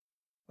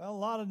Well,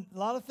 a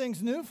lot of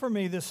things new for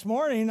me this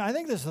morning. I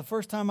think this is the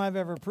first time I've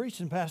ever preached,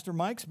 and Pastor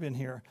Mike's been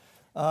here.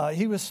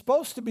 He was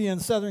supposed to be in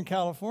Southern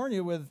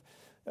California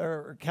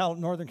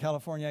Northern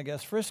California, I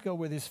guess, Frisco,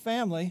 with his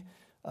family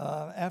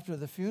after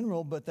the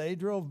funeral, but they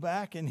drove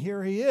back, and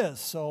here he is.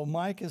 So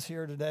Mike is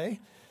here today,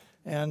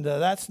 and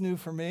that's new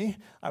for me.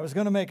 I was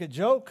going to make a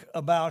joke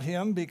about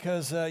him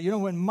because,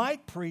 when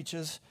Mike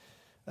preaches,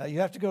 you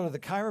have to go to the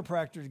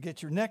chiropractor to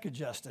get your neck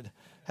adjusted.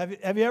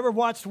 Have you ever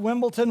watched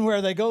Wimbledon where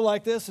they go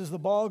like this as the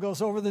ball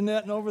goes over the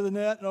net and over the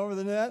net and over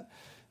the net?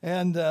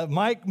 And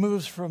Mike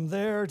moves from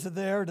there to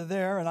there to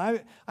there. And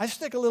I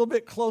stick a little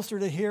bit closer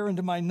to here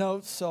into my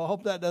notes, so I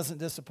hope that doesn't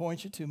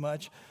disappoint you too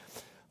much.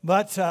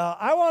 But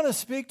I want to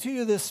speak to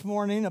you this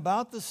morning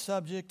about the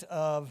subject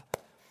of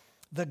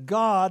the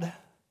God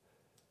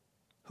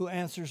who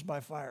answers by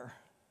fire.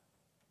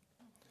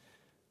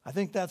 I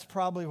think that's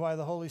probably why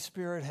the Holy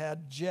Spirit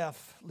had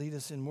Jeff lead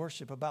us in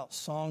worship about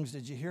songs.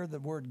 Did you hear the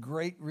word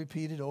great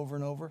repeated over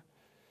and over?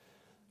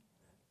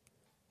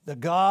 The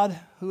God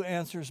who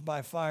answers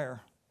by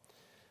fire.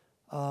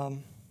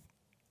 And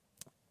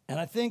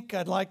I think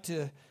I'd like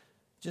to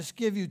just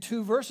give you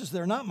two verses.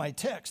 They're not my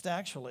text,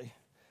 actually,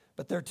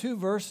 but they're two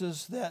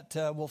verses that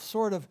will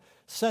sort of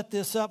set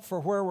this up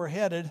for where we're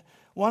headed.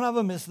 One of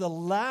them is the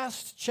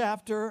last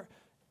chapter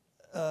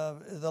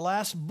the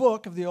last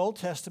book of the Old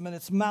Testament.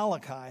 It's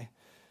Malachi,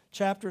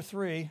 chapter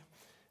 3,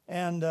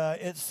 and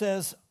it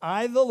says,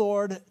 I, the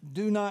Lord,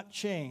 do not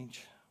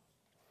change.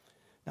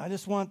 Now, I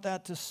just want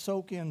that to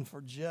soak in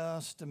for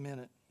just a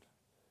minute.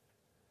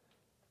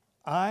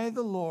 I,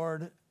 the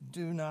Lord,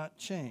 do not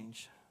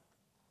change.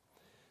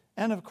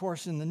 And, of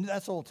course,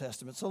 that's Old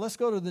Testament. So let's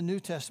go to the New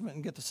Testament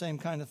and get the same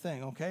kind of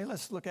thing, okay?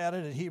 Let's look at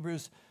it at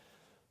Hebrews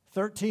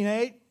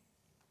 13:8.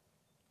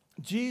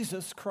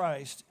 Jesus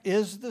Christ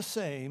is the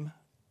same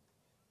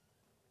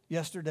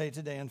yesterday,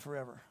 today, and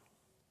forever.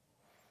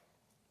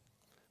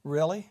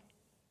 Really?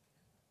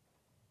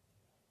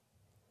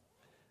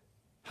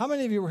 How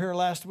many of you were here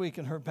last week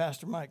and heard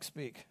Pastor Mike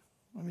speak?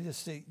 Let me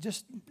just see.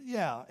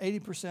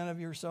 80% of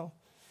you or so.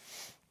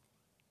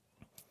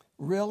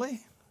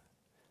 Really?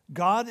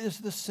 God is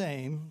the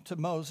same to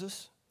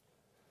Moses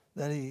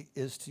that he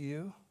is to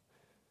you.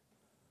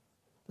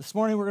 This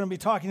morning we're going to be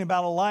talking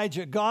about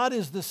Elijah. God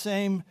is the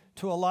same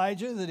to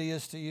Elijah that he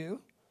is to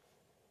you.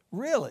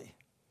 Really?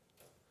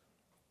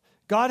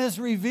 God has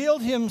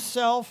revealed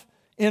himself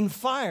in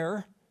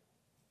fire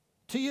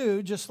to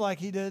you just like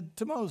he did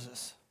to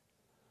Moses.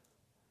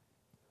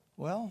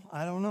 Well,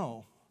 I don't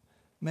know.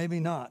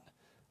 Maybe not.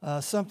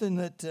 Something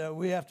that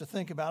we have to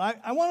think about.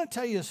 I want to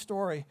tell you a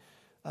story.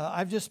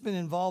 I've just been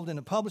involved in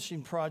a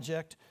publishing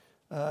project.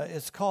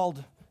 It's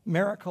called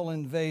Miracle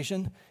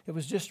Invasion. It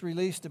was just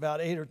released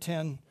about 8 or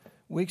 10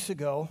 weeks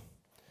ago.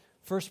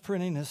 First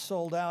printing has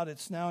sold out.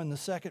 It's now in the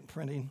second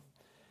printing.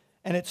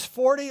 And it's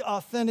 40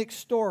 authentic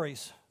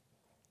stories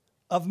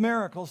of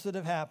miracles that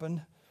have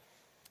happened,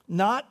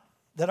 not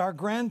that our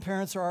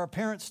grandparents or our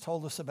parents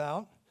told us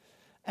about,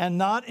 and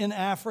not in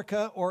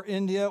Africa or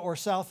India or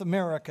South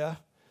America.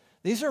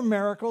 These are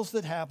miracles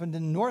that happened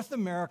in North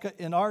America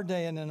in our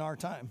day and in our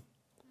time,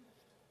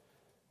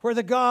 where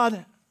the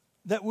God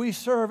that we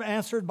serve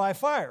answered by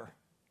fire.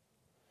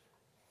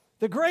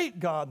 The great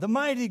God, the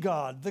mighty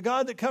God, the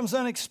God that comes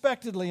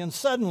unexpectedly and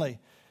suddenly.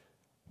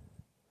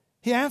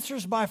 He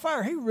answers by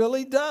fire. He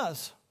really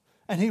does.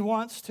 And he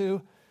wants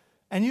to.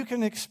 And you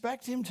can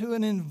expect him to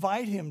and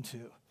invite him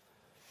to.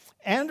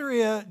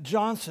 Andrea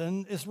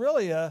Johnson is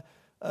really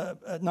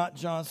not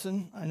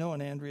Johnson. I know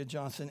an Andrea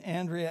Johnson.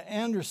 Andrea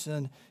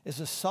Anderson is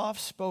a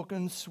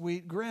soft-spoken,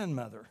 sweet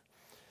grandmother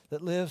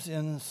that lives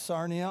in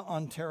Sarnia,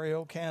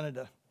 Ontario,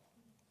 Canada.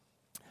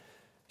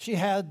 She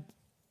had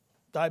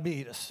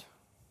diabetes.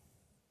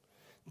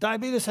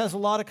 Diabetes has a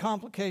lot of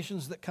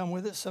complications that come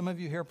with it. Some of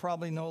you here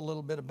probably know a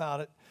little bit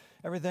about it.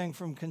 Everything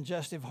from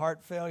congestive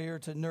heart failure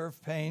to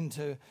nerve pain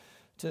to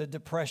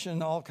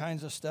depression, all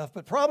kinds of stuff.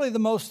 But probably the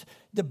most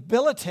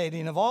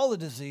debilitating of all the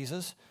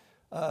diseases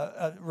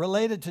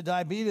related to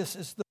diabetes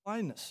is the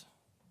blindness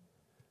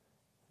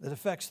that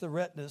affects the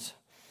retinas.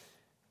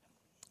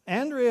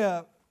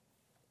 Andrea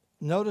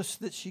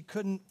noticed that she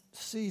couldn't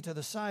see to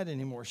the side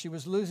anymore. She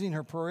was losing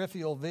her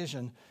peripheral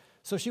vision.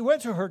 So she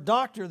went to her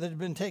doctor that had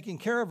been taking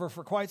care of her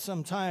for quite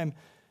some time,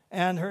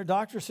 and her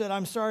doctor said,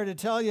 I'm sorry to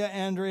tell you,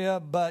 Andrea,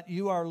 but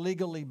you are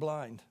legally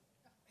blind.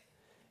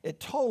 It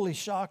totally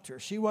shocked her.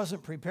 She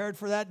wasn't prepared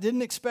for that,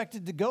 didn't expect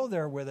it to go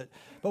there with it.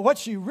 But what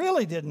she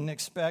really didn't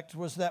expect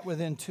was that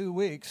within 2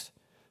 weeks,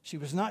 she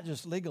was not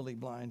just legally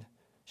blind,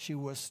 she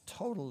was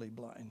totally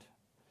blind.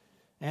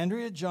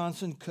 Andrea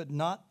Johnson could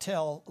not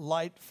tell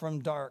light from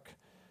dark.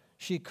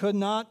 She could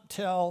not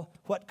tell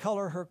what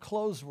color her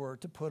clothes were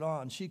to put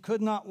on. She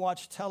could not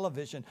watch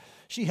television.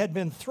 She had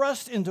been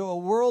thrust into a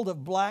world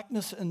of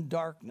blackness and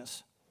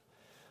darkness.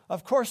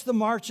 Of course, the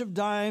March of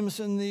Dimes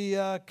and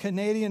the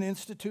Canadian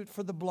Institute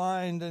for the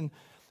Blind and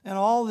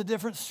all the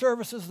different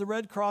services, the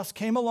Red Cross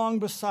came along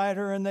beside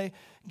her, and they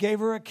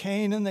gave her a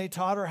cane, and they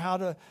taught her how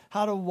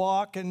to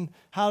walk and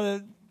how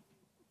to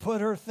put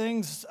her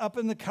things up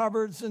in the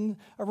cupboards and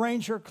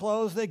arrange her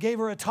clothes. They gave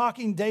her a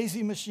talking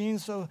daisy machine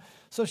so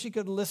she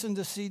could listen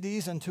to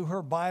CDs and to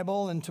her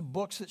Bible and to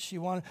books that she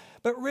wanted.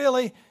 But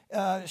really,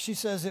 she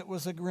says it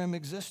was a grim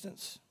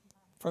existence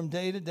from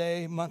day to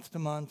day, month to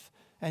month,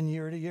 and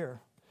year to year.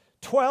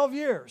 12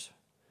 years,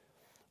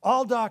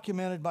 all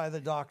documented by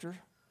the doctor.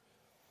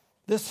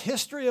 This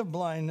history of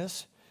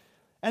blindness.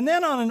 And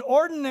then on an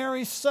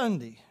ordinary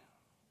Sunday,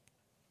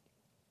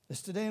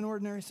 is today an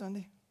ordinary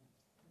Sunday?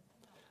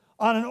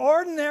 On an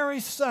ordinary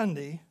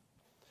Sunday,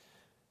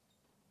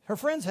 her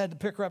friends had to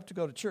pick her up to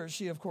go to church.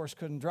 She, of course,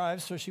 couldn't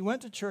drive, so she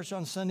went to church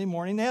on Sunday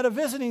morning. They had a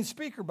visiting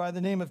speaker by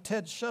the name of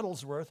Ted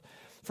Shuttlesworth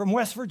from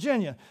West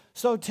Virginia.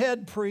 So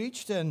Ted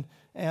preached, and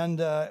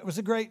it was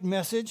a great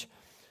message.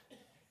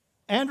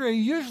 Andrea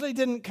usually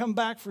didn't come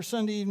back for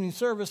Sunday evening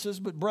services,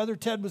 but Brother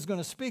Ted was going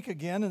to speak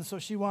again, and so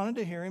she wanted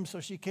to hear him,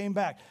 so she came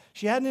back.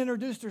 She hadn't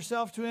introduced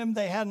herself to him.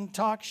 They hadn't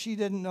talked. She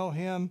didn't know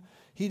him.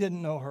 He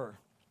didn't know her.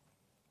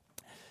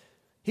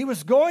 He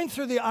was going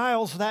through the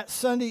aisles that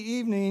Sunday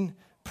evening,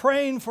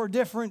 praying for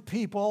different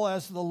people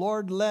as the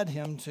Lord led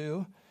him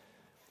to.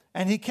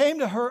 And he came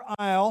to her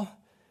aisle,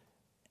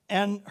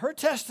 and her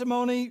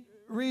testimony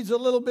reads a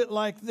little bit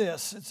like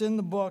this. It's in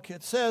the book.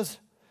 It says,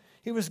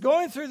 he was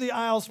going through the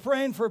aisles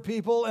praying for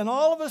people, and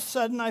all of a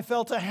sudden I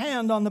felt a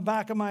hand on the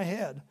back of my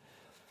head.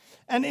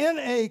 And in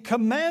a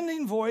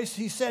commanding voice,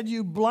 he said,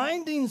 "You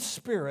blinding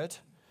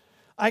spirit,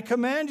 I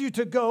command you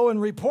to go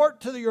and report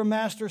to your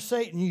master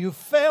Satan. You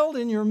failed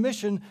in your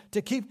mission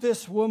to keep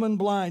this woman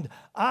blind.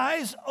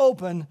 Eyes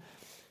open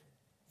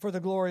for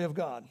the glory of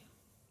God."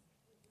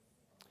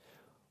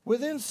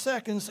 Within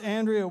seconds,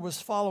 Andrea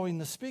was following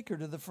the speaker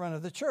to the front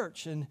of the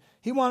church, and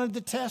he wanted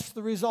to test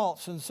the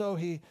results. And so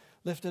he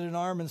lifted an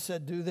arm and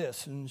said, "Do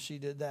this," and she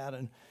did that.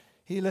 And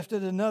he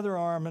lifted another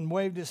arm and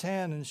waved his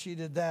hand, and she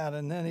did that.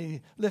 And then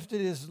he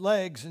lifted his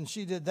legs, and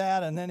she did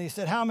that. And then he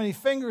said, "How many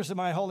fingers am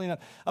I holding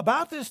up?"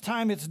 About this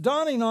time, it's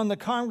dawning on the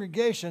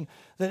congregation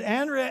that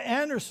Andrea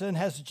Anderson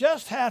has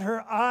just had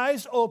her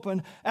eyes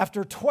open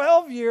after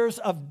 12 years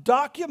of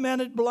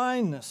documented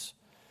blindness.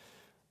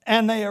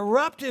 And they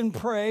erupt in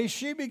praise.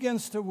 She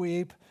begins to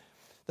weep.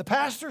 The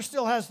pastor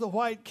still has the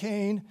white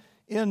cane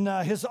in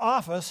his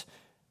office.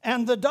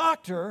 And the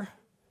doctor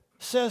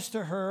says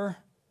to her,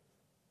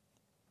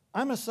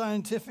 "I'm a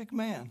scientific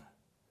man.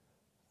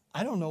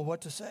 I don't know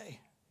what to say."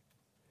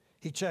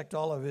 He checked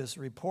all of his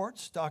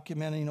reports,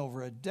 documenting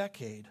over a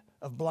decade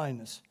of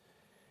blindness.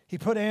 He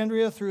put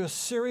Andrea through a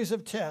series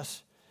of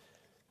tests,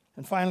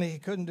 and finally he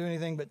couldn't do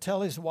anything but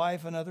tell his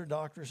wife and other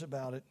doctors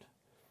about it.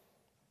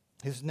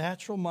 His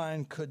natural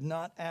mind could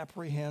not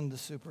apprehend the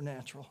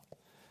supernatural.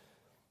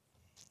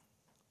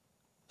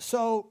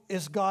 So,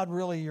 is God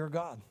really your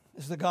God?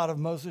 Is the God of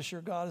Moses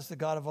your God? Is the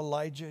God of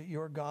Elijah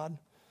your God?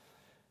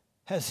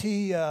 Has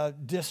he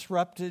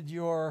disrupted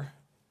your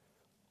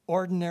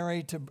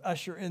ordinary to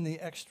usher in the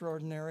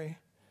extraordinary?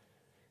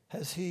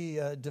 Has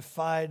he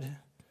defied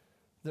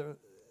the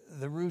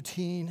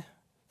routine,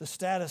 the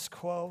status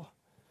quo?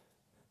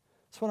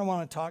 That's what I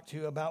want to talk to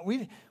you about.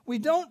 We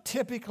don't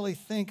typically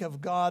think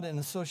of God and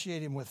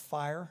associate him with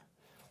fire,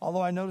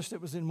 although I noticed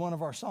it was in one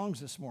of our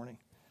songs this morning.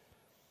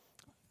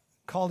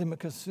 Called him a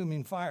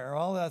consuming fire.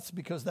 Well, that's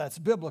because that's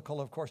biblical,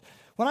 of course.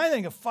 When I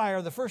think of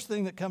fire, the first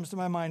thing that comes to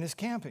my mind is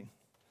camping.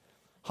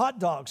 Hot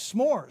dogs,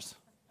 s'mores.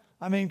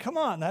 I mean, come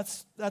on,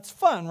 that's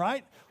fun,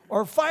 right?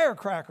 Or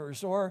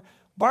firecrackers, or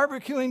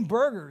barbecuing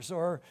burgers,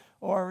 or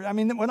I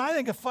mean, when I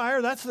think of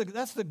fire, that's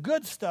the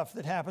good stuff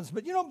that happens.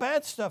 But you know,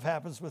 bad stuff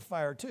happens with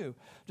fire too.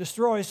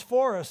 Destroys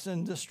forests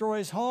and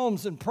destroys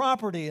homes and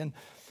property,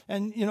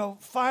 and you know,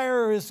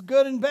 fire is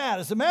good and bad.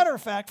 As a matter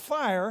of fact,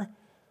 fire,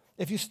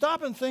 if you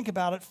stop and think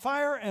about it,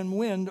 fire and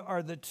wind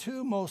are the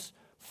two most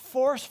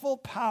forceful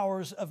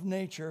powers of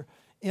nature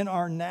in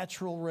our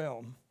natural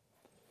realm.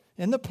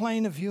 In the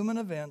plane of human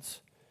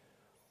events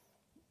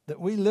that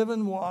we live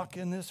and walk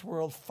in this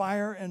world,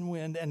 fire and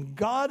wind, and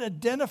God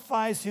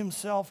identifies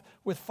himself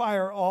with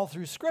fire all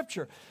through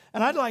Scripture.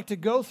 And I'd like to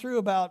go through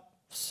about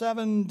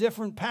 7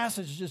 different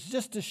passages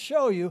just to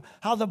show you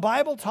how the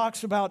Bible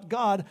talks about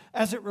God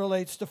as it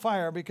relates to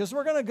fire, because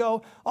we're going to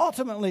go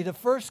ultimately to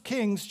 1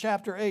 Kings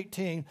chapter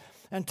 18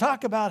 and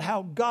talk about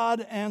how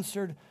God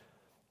answered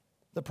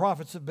the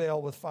prophets of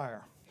Baal with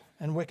fire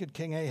and wicked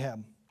King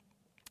Ahab.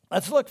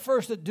 Let's look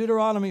first at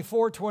Deuteronomy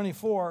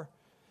 4:24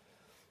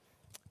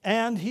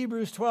 and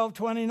Hebrews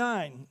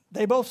 12:29.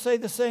 They both say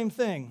the same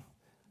thing.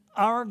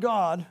 Our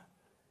God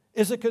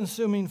is a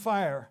consuming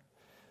fire.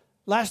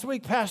 Last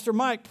week, Pastor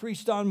Mike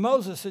preached on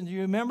Moses, and do you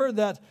remember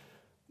that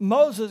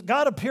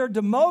God appeared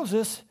to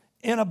Moses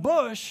in a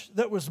bush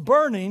that was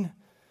burning,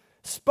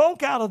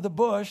 spoke out of the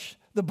bush.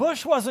 The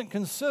bush wasn't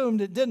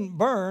consumed, it didn't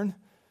burn,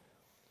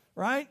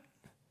 right?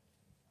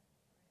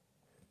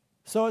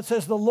 So it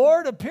says, the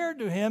Lord appeared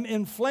to him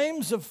in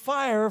flames of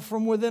fire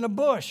from within a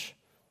bush.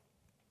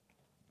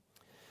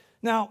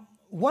 Now,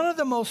 one of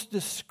the most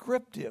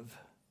descriptive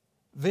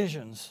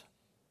visions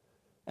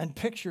and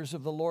pictures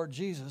of the Lord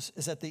Jesus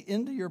is at the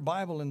end of your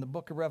Bible in the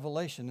book of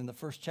Revelation in the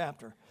first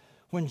chapter,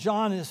 when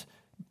John is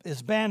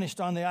is banished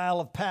on the Isle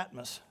of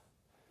Patmos.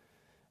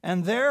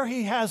 And there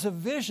he has a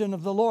vision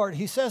of the Lord.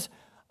 He says,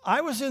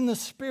 I was in the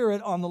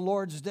Spirit on the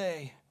Lord's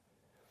day.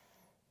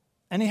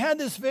 And he had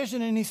this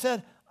vision and he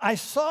said, I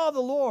saw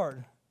the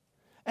Lord.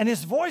 And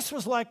his voice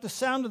was like the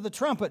sound of the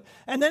trumpet.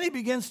 And then he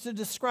begins to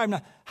describe.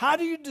 Now, how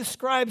do you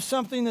describe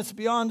something that's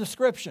beyond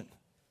description?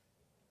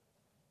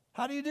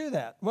 How do you do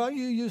that? Well,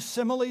 you use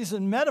similes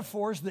and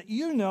metaphors that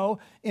you know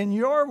in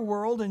your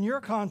world, in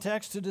your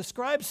context, to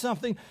describe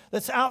something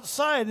that's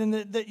outside and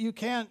that you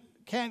can't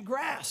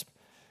grasp.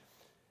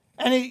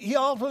 And he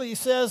ultimately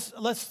says,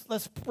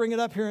 let's bring it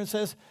up here and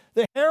says,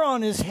 the hair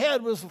on his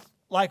head was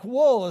like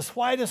wool, as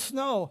white as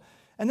snow.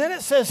 And then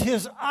it says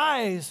his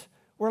eyes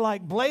were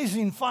like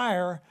blazing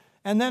fire.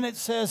 And then it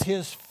says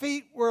his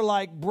feet were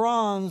like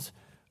bronze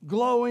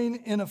glowing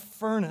in a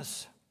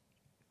furnace.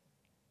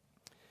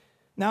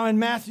 Now in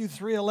Matthew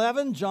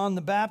 3:11, John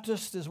the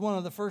Baptist is one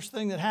of the first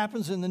things that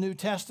happens in the New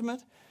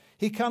Testament.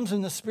 He comes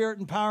in the spirit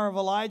and power of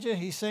Elijah.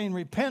 He's saying,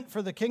 repent,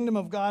 for the kingdom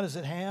of God is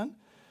at hand.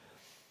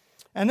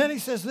 And then he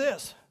says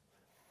this.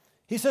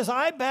 He says,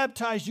 I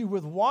baptize you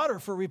with water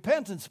for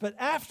repentance, but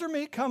after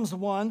me comes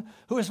one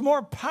who is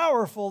more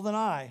powerful than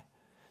I.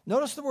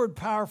 Notice the word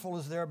powerful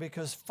is there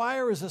because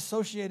fire is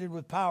associated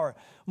with power.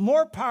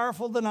 More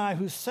powerful than I,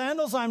 whose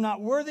sandals I'm not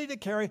worthy to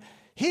carry.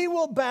 He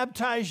will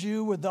baptize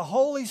you with the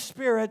Holy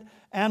Spirit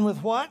and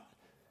with what?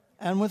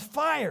 And with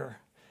fire.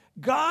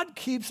 God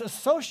keeps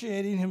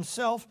associating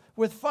himself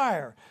with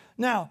fire.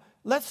 Now,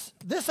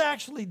 this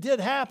actually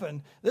did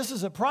happen. This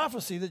is a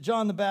prophecy that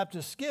John the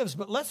Baptist gives,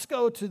 but let's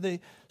go to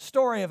the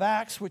story of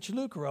Acts, which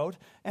Luke wrote.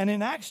 And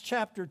in Acts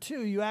chapter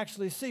 2, you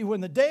actually see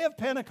when the day of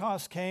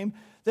Pentecost came,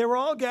 they were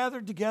all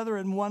gathered together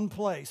in one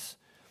place.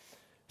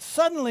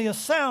 Suddenly a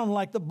sound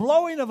like the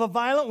blowing of a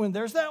violent wind,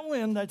 there's that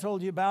wind I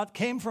told you about,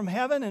 came from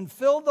heaven and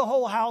filled the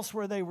whole house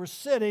where they were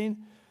sitting.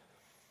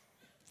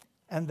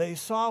 And they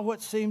saw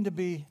what seemed to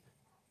be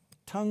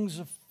tongues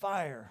of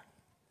fire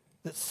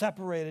that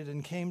separated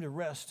and came to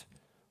rest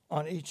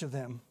on each of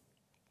them.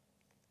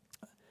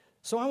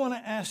 So I want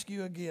to ask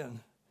you again,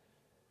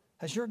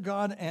 has your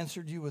God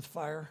answered you with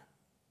fire?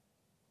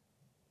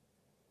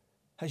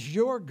 Has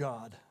your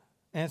God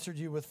answered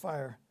you with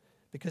fire?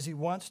 Because he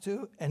wants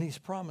to and he's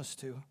promised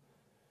to.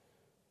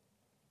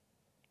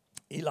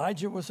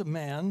 Elijah was a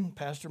man.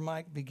 Pastor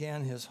Mike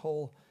began his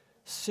whole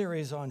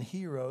series on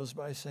heroes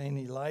by saying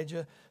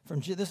Elijah,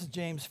 this is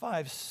James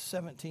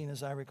 5:17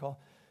 as I recall.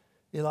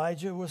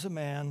 Elijah was a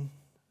man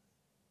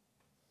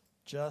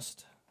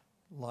just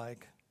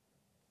like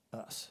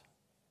us.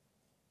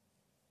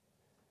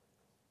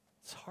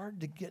 It's hard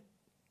to get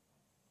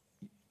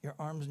your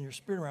arms and your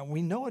spirit around.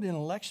 We know it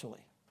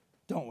intellectually,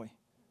 don't we?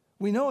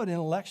 We know it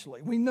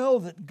intellectually. We know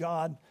that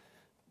God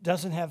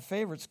doesn't have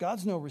favorites.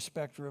 God's no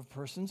respecter of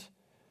persons.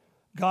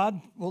 God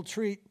will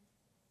treat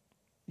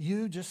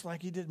you just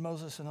like he did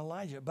Moses and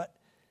Elijah. But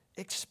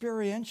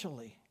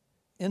experientially,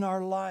 in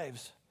our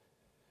lives,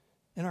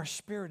 in our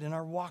spirit, in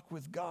our walk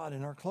with God,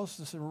 in our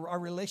closeness, in our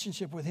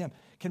relationship with him,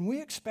 can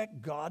we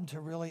expect God to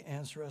really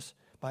answer us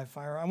by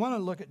fire? I want to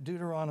look at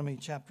Deuteronomy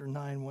chapter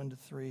 9,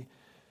 1-3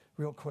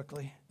 real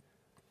quickly.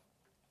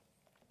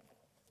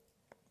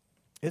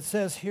 It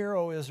says, Hear,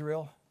 O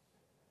Israel,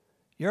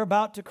 you're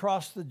about to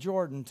cross the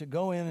Jordan to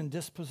go in and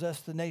dispossess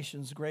the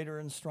nations greater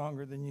and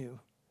stronger than you.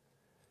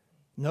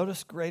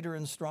 Notice greater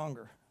and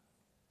stronger.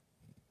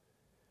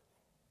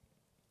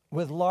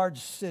 With large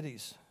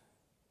cities.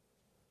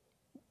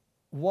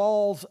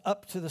 Walls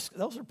up to the...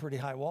 Those are pretty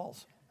high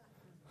walls.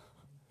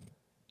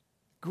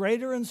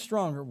 Greater and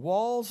stronger.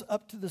 Walls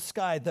up to the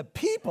sky. The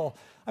people...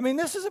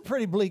 this is a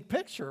pretty bleak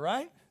picture,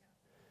 right?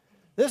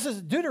 This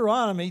is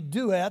Deuteronomy.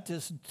 Duet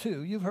is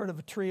two. You've heard of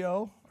a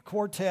trio, a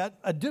quartet.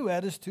 A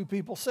duet is two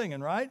people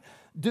singing, right?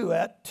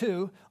 Duet,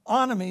 two.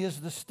 Onomy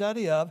is the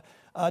study of.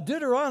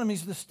 Deuteronomy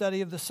is the study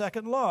of the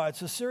second law.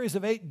 It's a series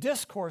of 8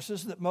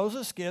 discourses that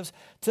Moses gives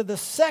to the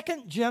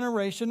second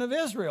generation of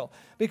Israel.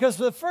 Because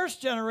the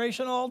first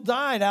generation all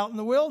died out in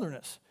the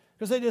wilderness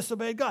because they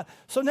disobeyed God.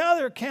 So now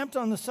they're camped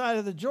on the side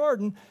of the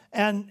Jordan,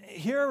 and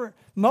here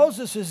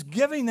Moses is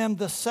giving them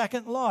the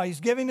second law.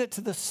 He's giving it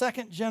to the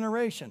second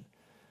generation.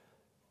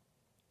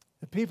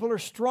 The people are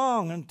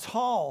strong and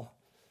tall.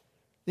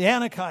 The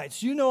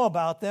Anakites, you know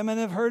about them and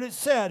have heard it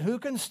said, who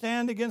can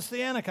stand against the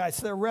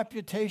Anakites? Their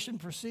reputation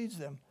precedes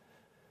them.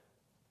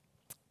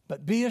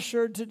 But be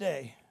assured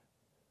today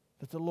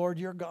that the Lord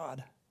your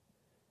God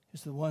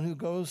is the one who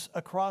goes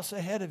across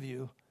ahead of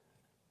you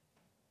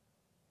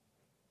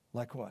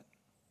like what?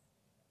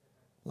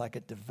 Like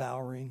a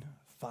devouring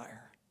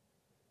fire.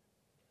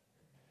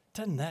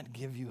 Doesn't that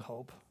give you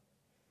hope?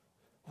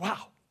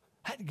 Wow,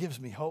 that gives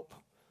me hope.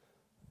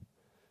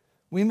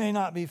 We may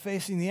not be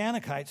facing the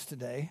Anakites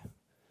today.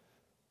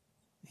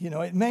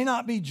 It may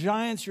not be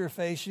giants you're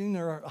facing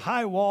or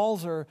high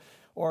walls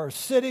or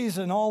cities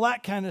and all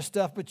that kind of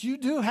stuff, but you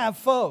do have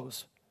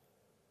foes.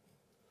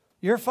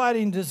 You're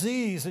fighting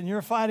disease and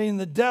you're fighting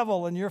the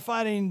devil and you're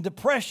fighting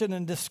depression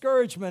and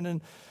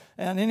discouragement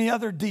and any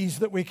other D's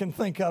that we can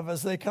think of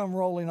as they come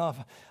rolling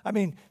off. I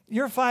mean,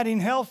 you're fighting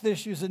health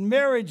issues and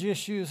marriage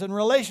issues and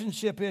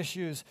relationship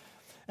issues,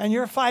 and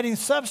you're fighting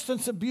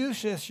substance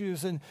abuse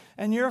issues, and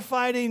you're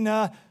fighting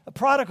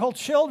prodigal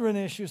children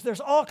issues.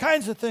 There's all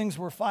kinds of things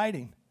we're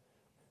fighting.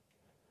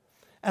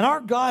 And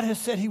our God has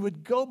said he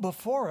would go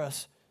before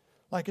us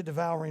like a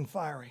devouring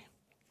fire.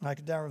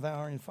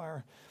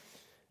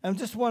 And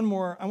just one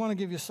more. I want to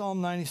give you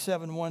Psalm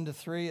 97,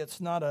 1-3. It's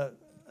not a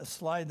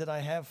slide that I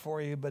have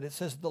for you, but it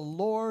says, the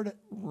Lord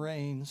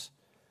reigns,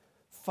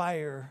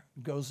 fire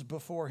goes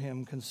before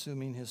him,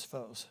 consuming his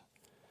foes.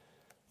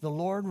 The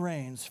Lord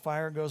reigns,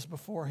 fire goes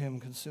before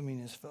him, consuming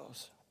his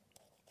foes.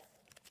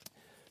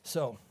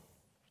 So,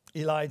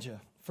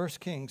 Elijah, 1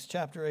 Kings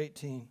chapter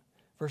 18,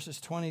 verses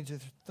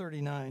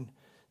 20-39,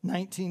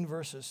 19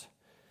 verses.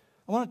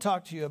 I want to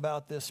talk to you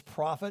about this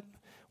prophet.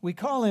 We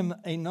call him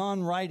a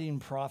non-writing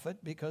prophet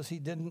because he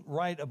didn't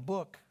write a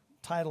book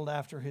titled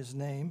after his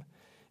name.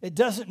 It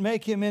doesn't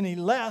make him any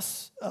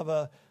less of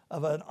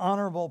an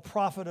honorable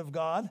prophet of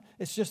God.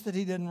 It's just that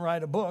he didn't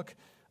write a book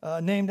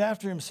named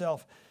after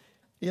himself.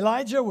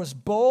 Elijah was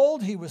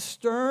bold, he was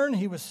stern,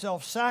 he was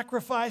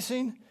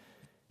self-sacrificing.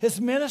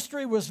 His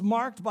ministry was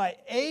marked by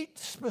 8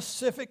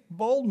 specific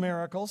bold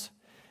miracles.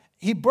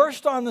 He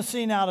burst on the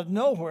scene out of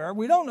nowhere.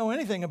 We don't know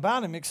anything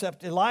about him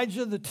except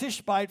Elijah the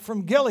Tishbite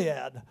from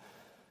Gilead.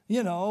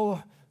 You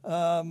know,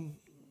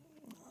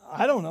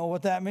 I don't know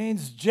what that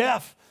means.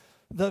 Jeff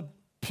the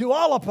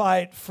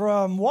Puyalapite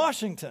from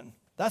Washington.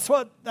 That's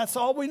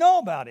all we know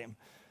about him.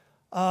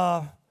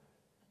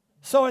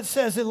 So it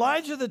says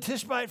Elijah the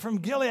Tishbite from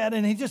Gilead,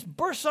 and he just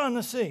bursts on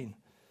the scene.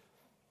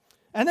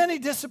 And then he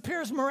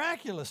disappears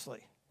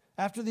miraculously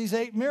after these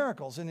 8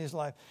 miracles in his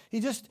life.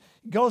 He just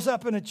goes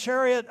up in a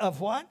chariot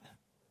of what?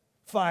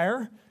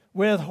 Fire,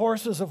 with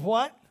horses of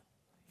what?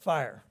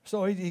 Fire.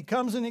 So he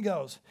comes and he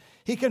goes.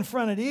 He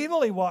confronted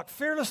evil. He walked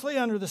fearlessly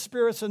under the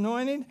Spirit's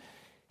anointing.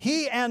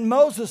 He and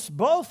Moses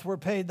both were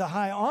paid the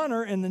high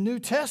honor in the New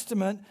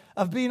Testament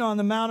of being on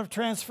the Mount of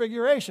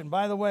Transfiguration.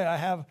 By the way,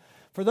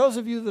 for those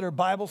of you that are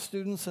Bible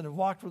students and have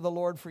walked with the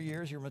Lord for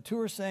years, you're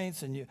mature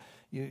saints and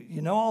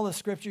you know all the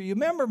scripture. You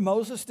remember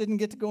Moses didn't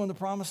get to go in the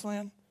promised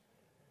land?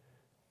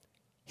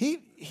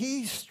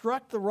 He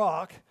struck the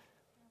rock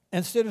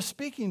instead of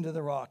speaking to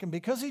the rock. And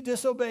because he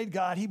disobeyed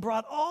God, he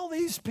brought all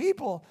these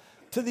people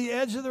to the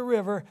edge of the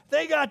river.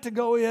 They got to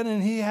go in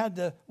and he had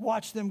to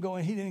watch them go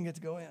in. He didn't get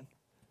to go in.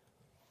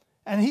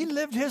 And he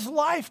lived his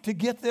life to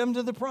get them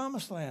to the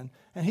promised land.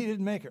 And he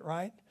didn't make it,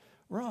 right?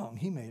 Wrong.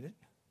 He made it.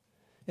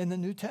 In the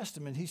New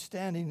Testament, he's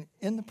standing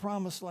in the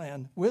promised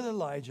land with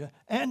Elijah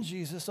and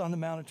Jesus on the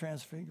Mount of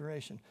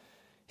Transfiguration.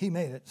 He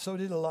made it. So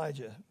did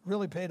Elijah.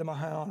 Really paid him a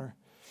high honor.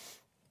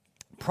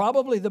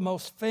 Probably the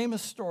most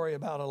famous story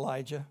about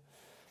Elijah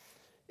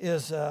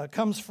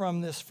comes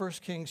from this 1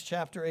 Kings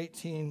chapter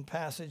 18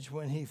 passage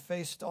when he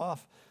faced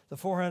off the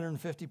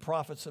 450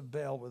 prophets of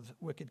Baal with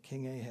wicked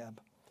King Ahab.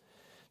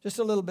 Just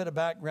a little bit of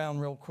background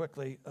real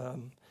quickly.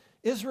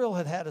 Israel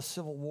had had a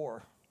civil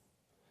war.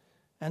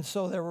 And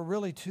so there were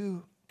really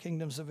 2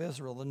 kingdoms of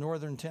Israel, the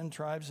northern 10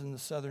 tribes and the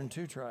southern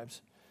 2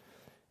 tribes.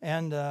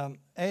 And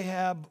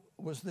Ahab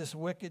was this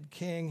wicked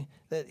king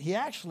that he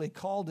actually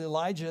called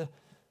Elijah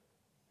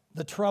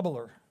the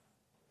troubler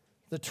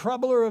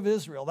of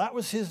Israel. That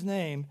was his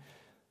name.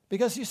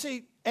 Because you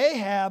see,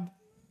 Ahab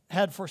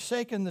had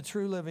forsaken the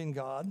true living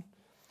God.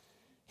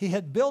 He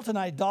had built an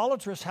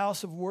idolatrous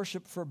house of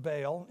worship for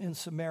Baal in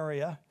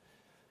Samaria.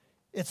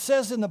 It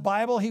says in the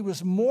Bible he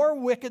was more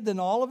wicked than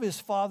all of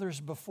his fathers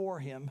before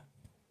him.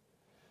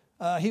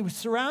 He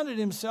surrounded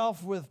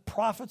himself with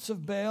prophets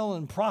of Baal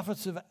and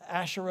prophets of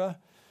Asherah.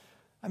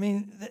 I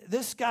mean,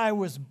 this guy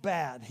was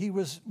bad. He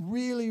was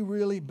really,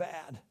 really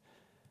bad.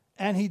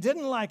 And he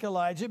didn't like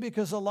Elijah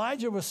because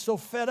Elijah was so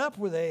fed up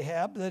with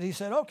Ahab that he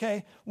said,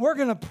 okay, we're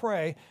going to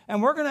pray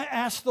and we're going to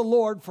ask the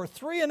Lord for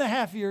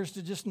 3.5 years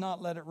to just not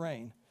let it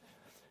rain.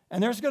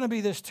 And there's going to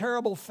be this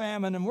terrible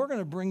famine and we're going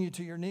to bring you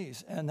to your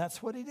knees. And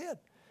that's what he did.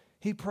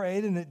 He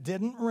prayed and it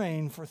didn't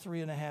rain for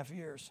 3.5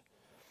 years.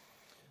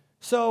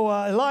 So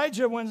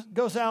Ahab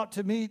goes out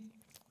to meet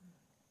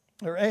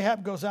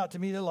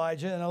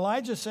Elijah, and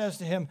Elijah says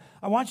to him,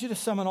 I want you to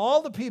summon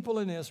all the people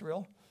in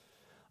Israel.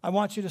 I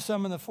want you to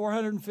summon the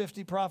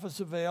 450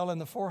 prophets of Baal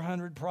and the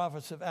 400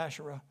 prophets of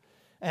Asherah,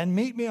 and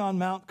meet me on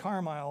Mount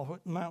Carmel,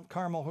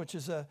 which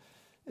is a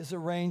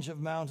range of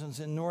mountains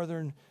in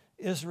northern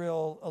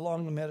Israel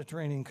along the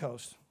Mediterranean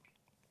coast.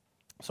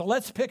 So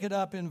let's pick it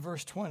up in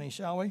verse 20,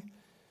 shall we?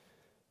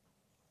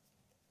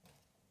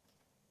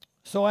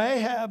 So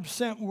Ahab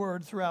sent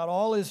word throughout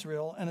all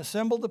Israel and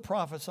assembled the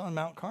prophets on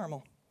Mount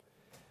Carmel.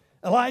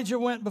 Elijah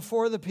went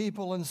before the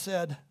people and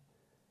said,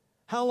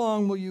 how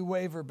long will you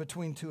waver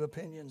between 2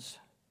 opinions?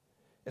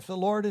 If the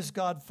Lord is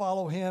God,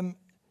 follow him.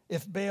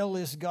 If Baal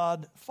is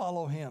God,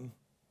 follow him.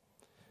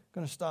 I'm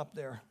going to stop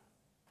there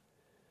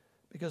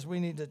because we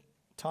need to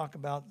talk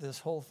about this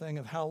whole thing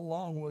of how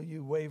long will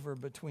you waver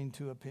between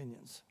 2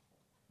 opinions.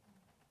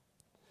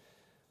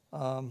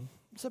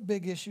 It's a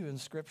big issue in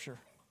Scripture.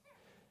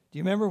 Do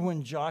you remember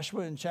when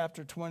Joshua in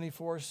chapter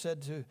 24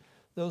 said to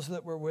those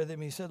that were with him,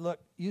 he said, look,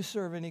 you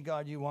serve any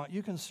God you want.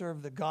 You can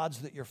serve the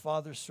gods that your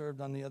fathers served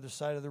on the other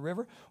side of the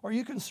river, or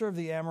you can serve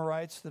the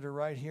Amorites that are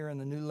right here in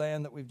the new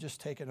land that we've just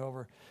taken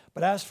over.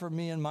 But as for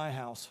me and my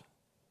house,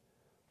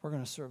 we're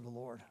going to serve the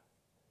Lord.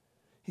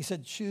 He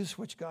said, choose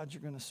which God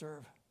you're going to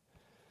serve.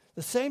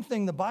 The same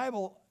thing the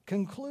Bible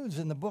concludes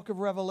in the book of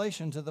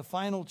Revelation to the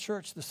final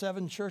church, the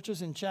 7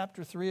 churches in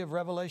chapter 3 of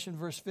Revelation,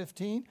 verse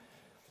 15.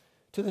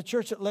 To the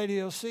church at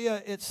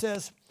Laodicea, it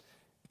says,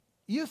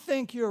 you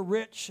think you're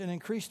rich and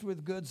increased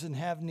with goods and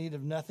have need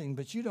of nothing,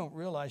 but you don't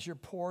realize you're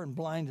poor and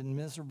blind and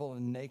miserable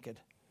and naked.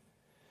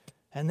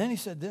 And then he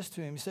said this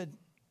to him. He said,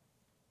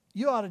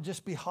 you ought to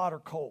just be hot or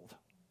cold,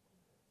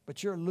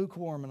 but you're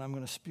lukewarm and I'm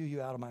going to spew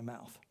you out of my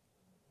mouth.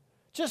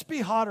 Just be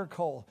hot or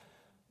cold.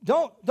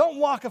 Don't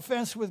walk a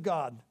fence with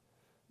God.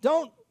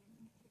 Don't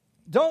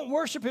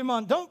worship him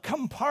don't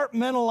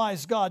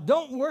compartmentalize God.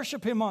 Don't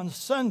worship him on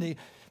Sunday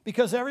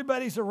because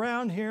everybody's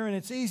around here and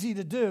it's easy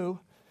to do,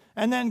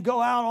 and then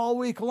go out all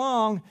week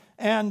long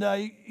and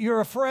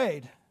you're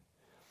afraid.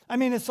 I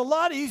mean, it's a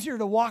lot easier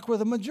to walk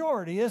with a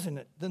majority, isn't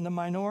it, than the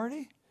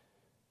minority?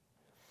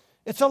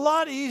 It's a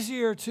lot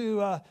easier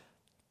to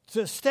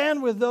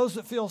stand with those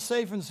that feel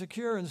safe and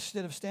secure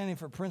instead of standing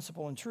for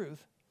principle and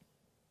truth.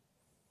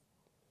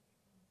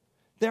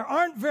 There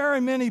aren't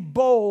very many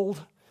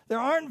bold, there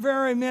aren't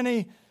very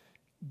many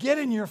get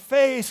in your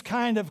face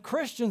kind of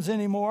Christians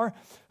anymore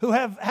who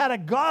have had a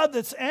God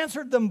that's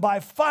answered them by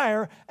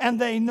fire, and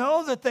they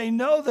know that they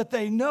know that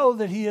they know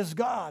that he is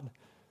God.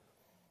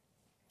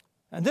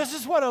 And this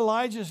is what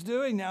Elijah's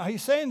doing now.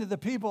 He's saying to the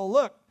people,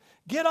 look,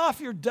 get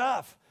off your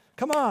duff.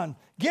 Come on,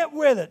 get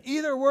with it.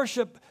 Either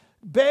worship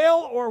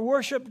Baal or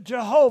worship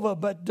Jehovah,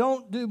 but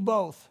don't do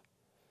both.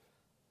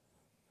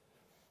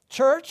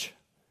 Church,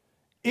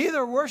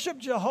 either worship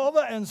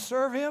Jehovah and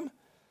serve him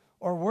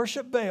or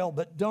worship Baal,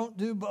 but don't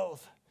do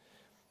both.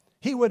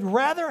 He would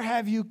rather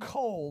have you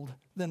cold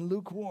than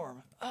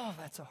lukewarm. Oh,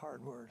 that's a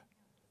hard word.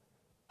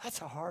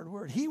 That's a hard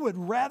word. He would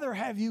rather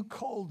have you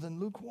cold than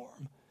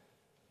lukewarm.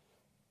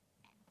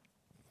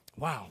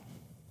 Wow.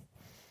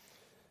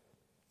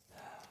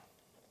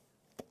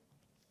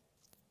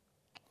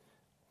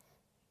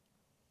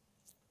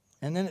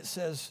 And then it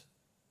says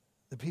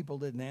the people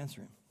didn't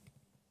answer him.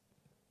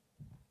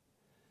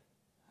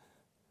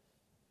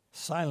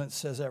 Silence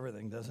says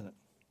everything, doesn't it?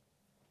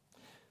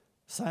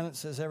 Silence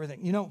says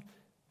everything. You know,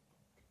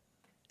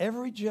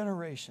 every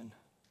generation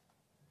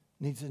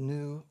needs a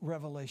new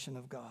revelation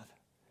of God.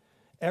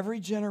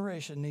 Every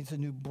generation needs a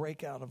new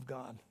breakout of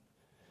God.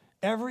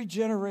 Every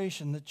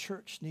generation, the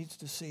church needs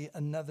to see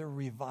another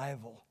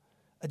revival,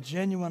 a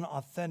genuine,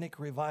 authentic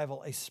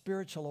revival, a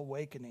spiritual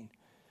awakening.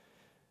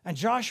 And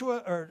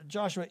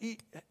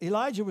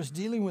Elijah was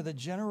dealing with a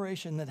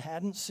generation that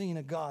hadn't seen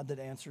a God that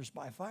answers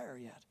by fire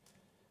yet.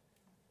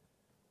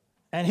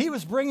 And he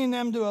was bringing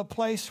them to a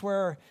place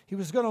where he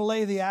was going to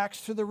lay the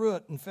axe to the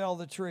root and fell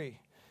the tree.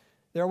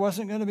 There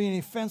wasn't going to be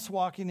any fence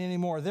walking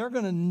anymore. They're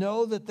going to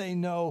know that they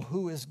know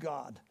who is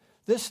God.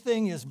 This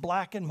thing is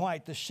black and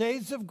white. The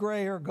shades of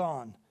gray are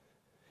gone.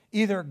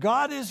 Either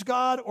God is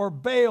God or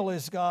Baal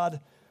is God,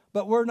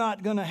 but we're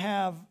not going to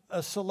have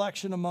a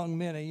selection among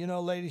many. You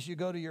know, ladies, you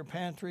go to your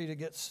pantry to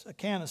get a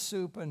can of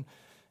soup,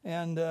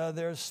 and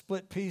there's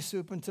split pea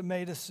soup and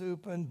tomato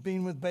soup and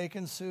bean with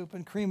bacon soup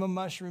and cream of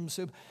mushroom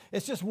soup.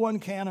 It's just one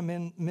can of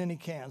many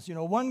cans. You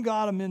know, one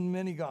God among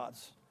many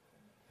gods.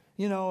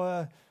 You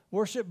know,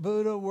 worship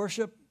Buddha,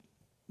 worship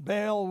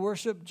Baal,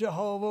 worship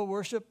Jehovah,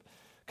 worship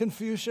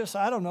Confucius.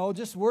 I don't know,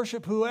 just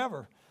worship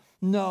whoever.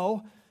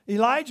 No,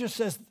 Elijah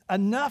says,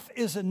 enough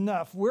is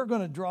enough. We're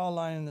going to draw a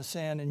line in the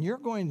sand, and you're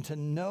going to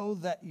know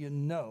that you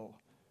know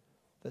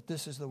that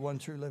this is the one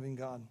true living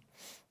God.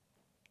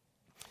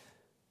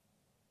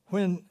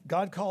 When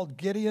God called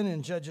Gideon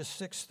in Judges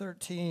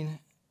 6:13,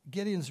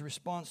 Gideon's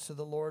response to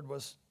the Lord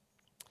was,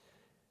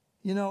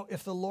 you know,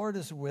 if the Lord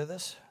is with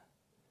us,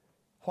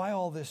 why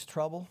all this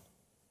trouble?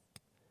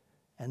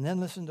 And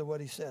then listen to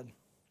what he said.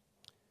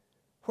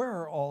 Where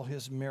are all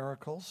his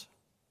miracles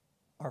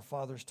our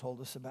fathers told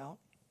us about?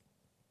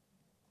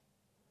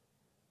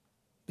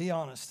 Be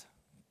honest.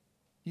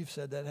 You've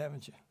said that,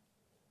 haven't you?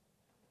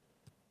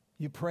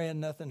 You pray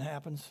and nothing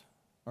happens,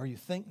 or you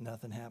think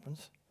nothing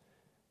happens.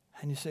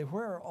 And you say,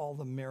 where are all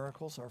the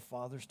miracles our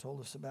fathers told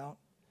us about?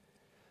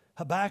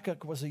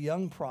 Habakkuk was a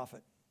young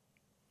prophet.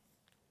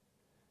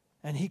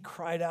 And he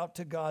cried out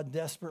to God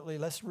desperately.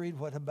 Let's read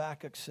what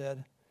Habakkuk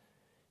said.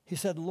 He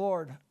said,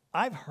 Lord,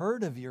 I've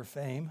heard of your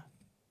fame,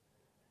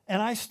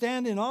 and I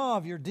stand in awe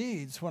of your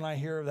deeds when I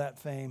hear of that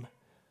fame.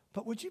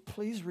 But would you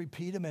please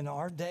repeat them in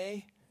our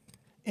day?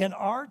 In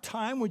our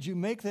time, would you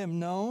make them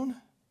known?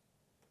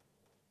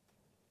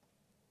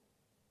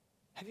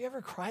 Have you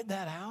ever cried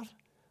that out?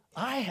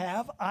 I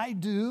have. I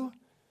do.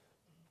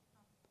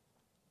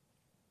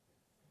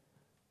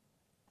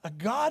 A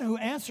God who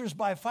answers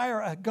by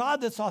fire, a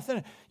God that's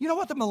authentic. You know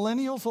what the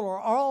millennials are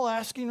all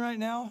asking right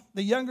now?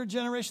 The younger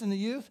generation, the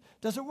youth?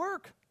 Does it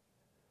work?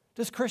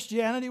 Does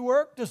Christianity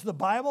work? Does the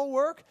Bible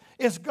work?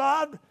 Is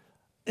God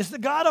Is the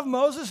God of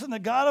Moses and the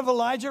God of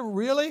Elijah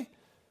really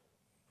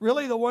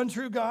the one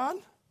true God?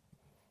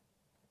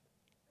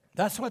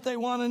 That's what they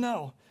want to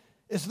know.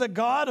 Is the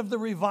God of the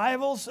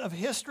revivals of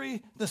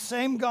history the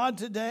same God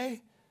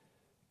today?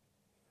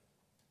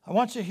 I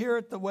want you to hear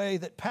it the way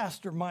that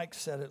Pastor Mike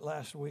said it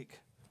last week.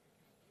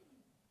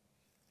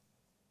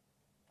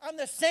 I'm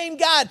the same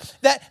God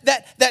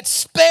that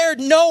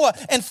spared Noah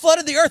and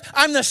flooded the earth.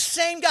 I'm the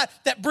same God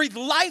that breathed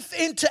life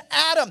into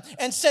Adam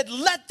and said,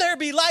 let there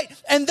be light,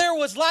 and there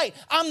was light.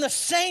 I'm the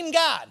same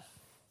God.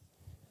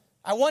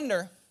 I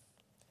wonder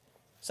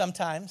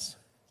sometimes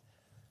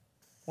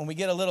when we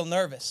get a little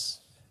nervous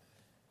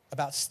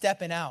about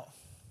stepping out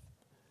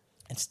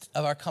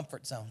of our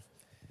comfort zone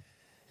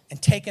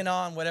and taking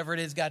on whatever it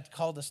is God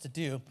called us to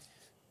do,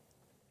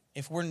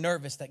 if we're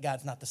nervous that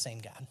God's not the same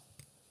God.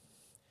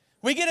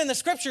 We get in the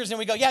scriptures and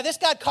we go, yeah, this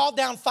God called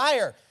down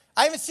fire.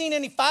 I haven't seen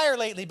any fire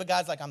lately, but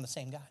God's like, I'm the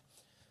same God.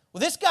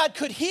 Well, this God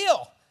could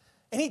heal,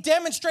 and he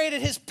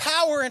demonstrated his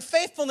power and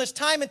faithfulness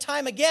time and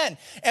time again.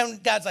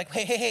 And God's like,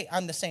 hey,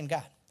 I'm the same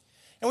God.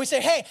 And we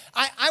say, hey,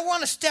 I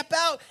want to step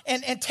out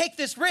and take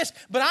this risk,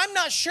 but I'm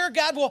not sure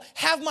God will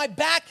have my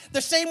back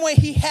the same way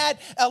he had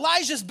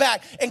Elijah's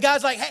back. And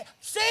God's like, hey,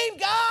 same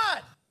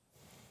God.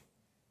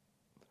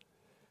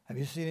 Have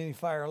you seen any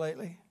fire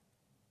lately?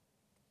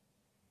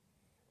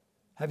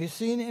 Have you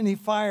seen any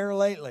fire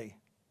lately?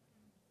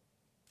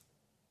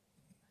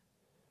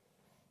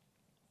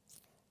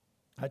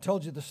 I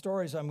told you the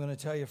stories I'm going to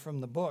tell you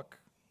from the book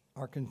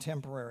are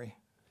contemporary.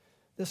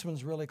 This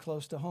one's really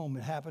close to home.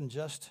 It happened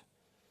just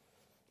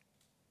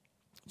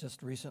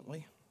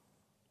recently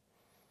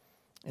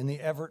in the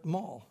Everett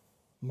Mall,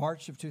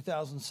 March of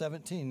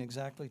 2017,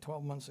 exactly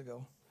 12 months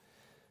ago.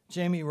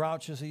 Jamie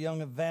Rauch is a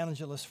young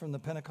evangelist from the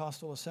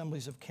Pentecostal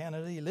Assemblies of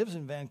Canada. He lives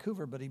in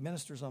Vancouver, but he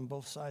ministers on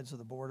both sides of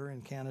the border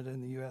in Canada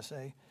and the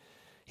USA.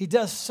 He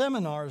does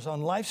seminars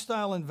on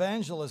lifestyle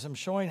evangelism,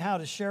 showing how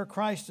to share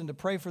Christ and to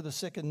pray for the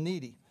sick and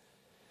needy.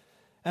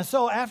 And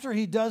so after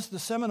he does the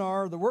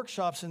seminar or the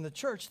workshops in the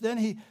church,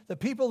 then the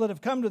people that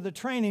have come to the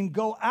training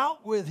go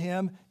out with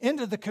him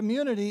into the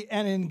community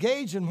and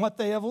engage in what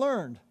they have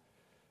learned,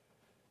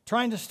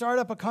 trying to start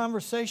up a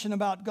conversation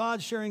about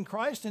God, sharing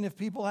Christ, and if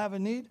people have a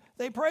need,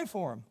 they pray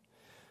for them.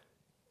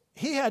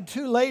 He had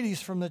 2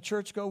 ladies from the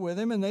church go with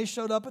him, and they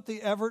showed up at the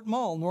Everett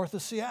Mall, north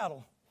of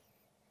Seattle,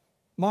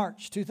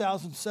 March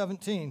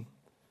 2017.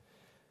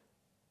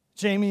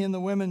 Jamie and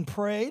the women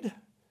prayed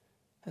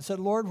and said,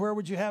 Lord, where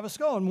would you have us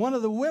go? And one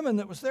of the women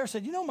that was there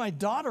said, my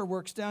daughter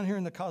works down here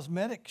in the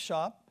cosmetic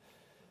shop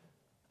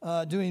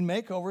doing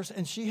makeovers,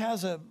 and she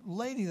has a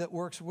lady that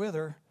works with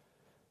her,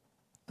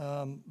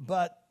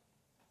 but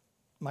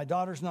my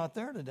daughter's not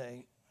there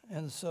today.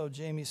 And so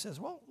Jamie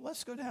says, well,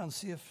 let's go down and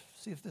see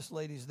if this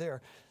lady's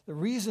there. The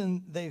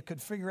reason they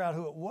could figure out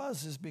who it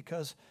was is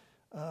because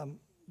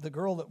the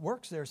girl that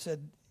works there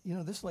said,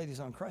 this lady's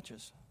on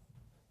crutches.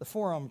 The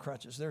forearm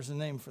crutches. There's a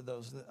name for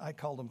those. I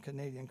call them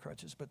Canadian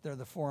crutches, but they're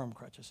the forearm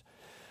crutches.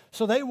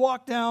 So they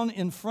walked down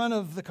in front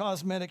of the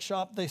cosmetic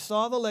shop. They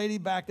saw the lady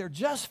back there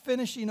just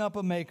finishing up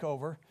a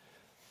makeover.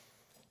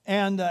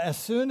 And as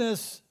soon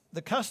as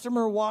the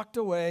customer walked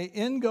away,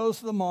 in goes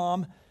the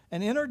mom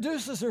and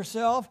introduces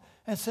herself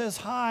and says,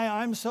 hi,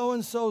 I'm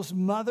so-and-so's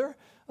mother.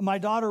 My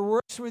daughter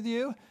works with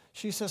you.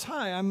 She says,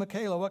 hi, I'm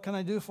Michaela. What can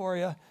I do for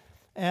you?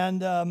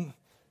 And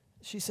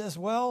she says,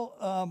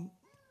 well,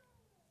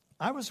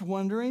 I was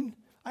wondering,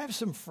 I have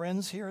some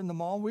friends here in the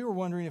mall. We were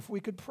wondering if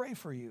we could pray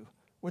for you.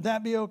 Would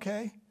that be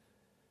okay?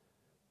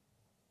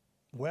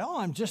 Well,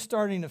 I'm just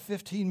starting a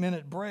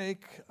 15-minute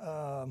break,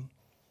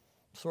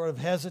 sort of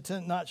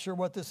hesitant, not sure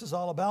what this is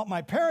all about.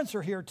 My parents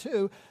are here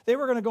too. They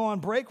were going to go on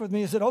break with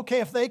me. Is it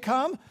okay if they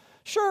come?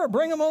 Sure,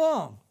 bring them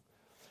along.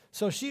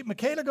 So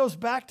Michaela goes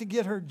back to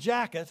get her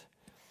jacket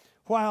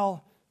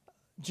while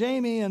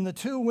Jamie and the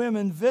 2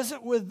 women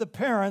visit with the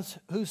parents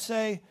who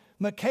say,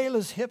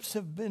 Michaela's hips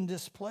have been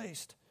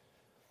displaced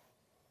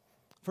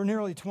for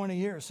nearly 20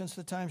 years, since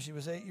the time she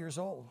was 8 years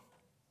old.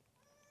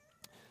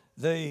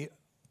 The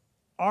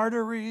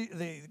artery,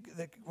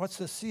 what's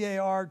the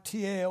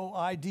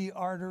CARTAOID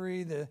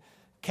artery, the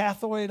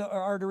cathoid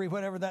artery,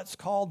 whatever that's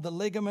called, the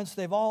ligaments,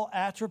 they've all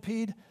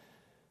atrophied.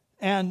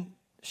 And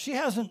she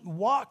hasn't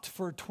walked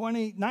for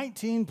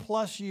 19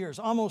 plus years,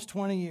 almost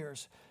 20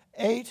 years,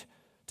 8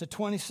 to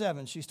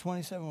 27. She's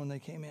 27 when they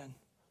came in.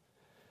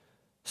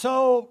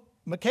 So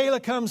Michaela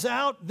comes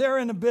out. They're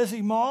in a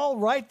busy mall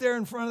right there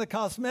in front of the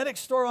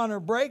cosmetics store. On her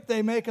break,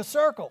 they make a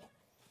circle.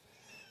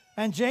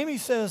 And Jamie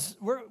says,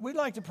 we'd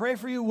like to pray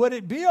for you. Would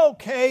it be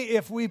okay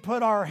if we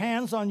put our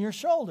hands on your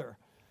shoulder?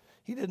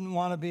 He didn't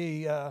want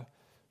to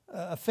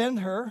offend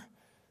her,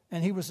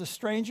 and he was a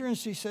stranger, and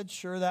she said,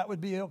 sure, that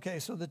would be okay.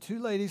 So the 2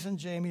 ladies and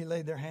Jamie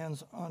laid their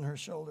hands on her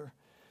shoulder.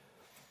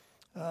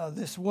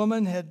 This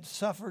woman had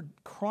suffered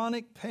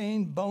chronic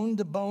pain,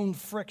 bone-to-bone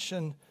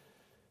friction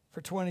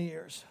for 20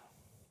 years.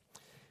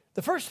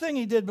 The first thing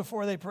he did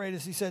before they prayed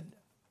is he said,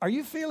 are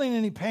you feeling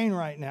any pain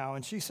right now?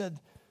 And she said,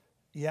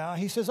 yeah.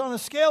 He says, on a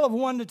scale of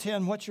 1 to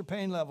 10, what's your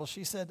pain level?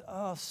 She said,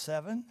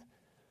 7.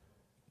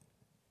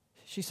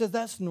 She said,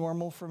 that's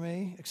normal for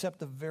me, except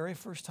the very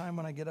first time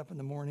when I get up in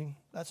the morning.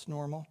 That's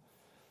normal.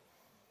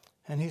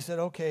 And he said,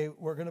 okay,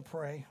 we're going to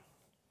pray.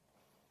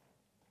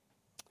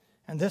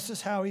 And this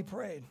is how he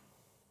prayed.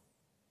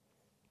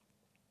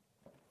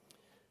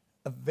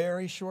 A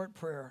very short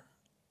prayer.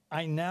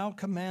 I now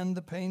command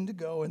the pain to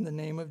go in the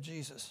name of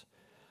Jesus.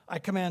 I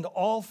command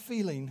all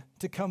feeling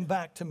to come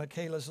back to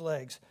Michaela's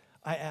legs.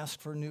 I ask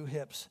for new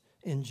hips.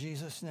 In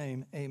Jesus'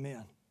 name,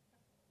 amen.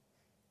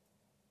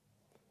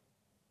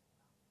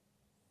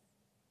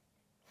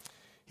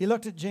 He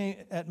looked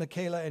at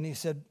Michaela and he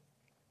said,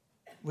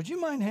 would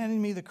you mind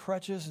handing me the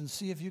crutches and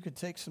see if you could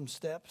take some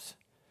steps?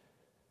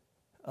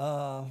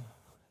 20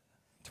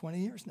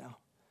 years now.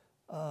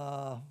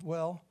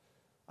 Well,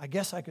 I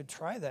guess I could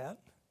try that.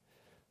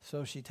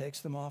 So she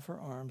takes them off her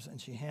arms and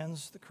she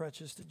hands the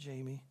crutches to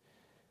Jamie.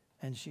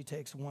 And she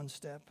takes one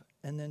step,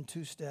 and then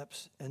 2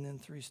 steps, and then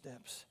 3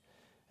 steps.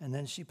 And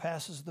then she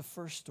passes the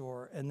first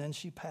store, and then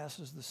she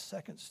passes the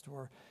second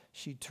store.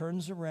 She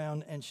turns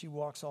around, and she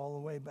walks all the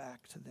way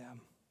back to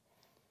them.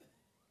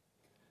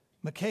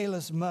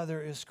 Michaela's mother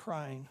is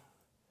crying.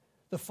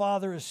 The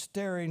father is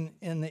staring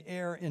in the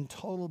air in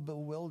total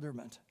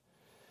bewilderment.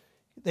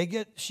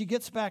 She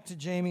gets back to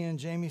Jamie, and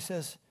Jamie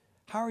says,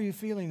 how are you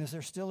feeling? Is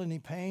there still any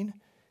pain?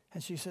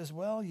 And she says,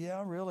 well,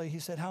 yeah, really. He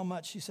said, how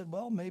much? She said,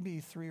 well,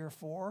 maybe 3 or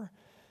 4.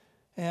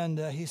 And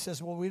he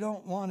says, well, we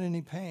don't want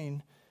any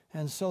pain.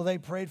 And so they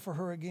prayed for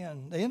her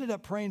again. They ended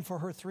up praying for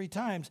her 3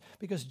 times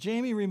because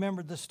Jamie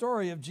remembered the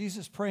story of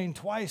Jesus praying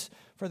twice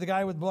for the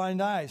guy with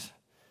blind eyes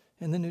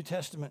in the New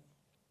Testament.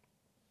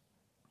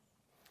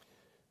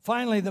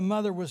 Finally, the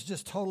mother was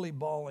just totally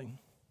bawling.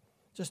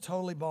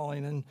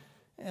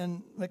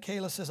 And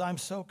Michaela says, I'm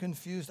so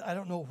confused. I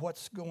don't know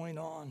what's going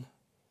on.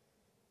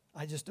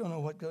 I just don't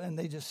know and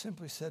they just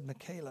simply said,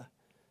 Michaela,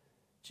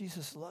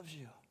 Jesus loves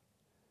you.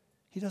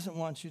 He doesn't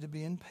want you to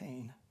be in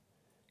pain.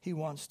 He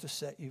wants to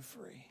set you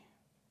free.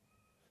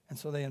 And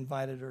so they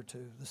invited her to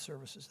the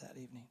services that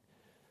evening.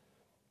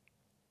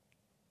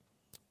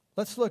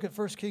 Let's look at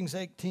 1 Kings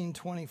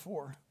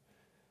 18:24.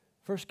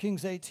 1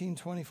 Kings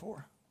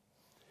 18:24.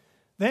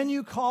 Then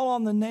you call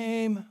on the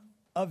name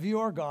of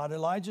your God.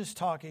 Elijah's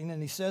talking,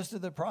 and he says to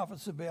the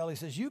prophets of Baal, he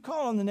says, you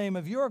call on the name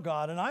of your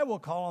God, and I will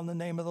call on the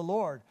name of the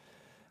Lord.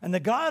 And the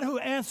God who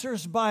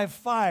answers by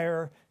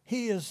fire,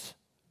 he is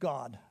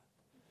God.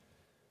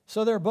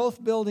 So they're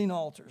both building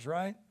altars,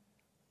 right?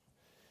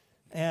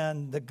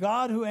 And the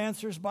God who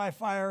answers by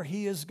fire,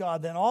 he is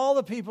God. Then all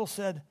the people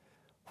said,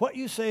 what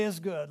you say is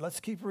good. Let's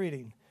keep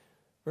reading.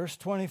 Verse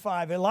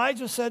 25.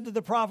 Elijah said to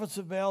the prophets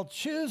of Baal,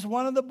 choose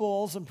one of the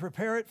bulls and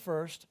prepare it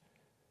first.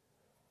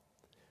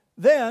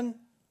 Then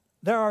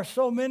there are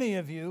so many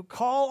of you,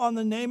 call on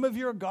the name of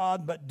your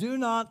God, but do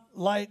not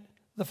light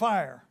the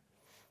fire.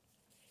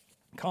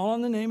 Call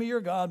on the name of your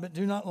God, but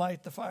do not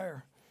light the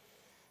fire.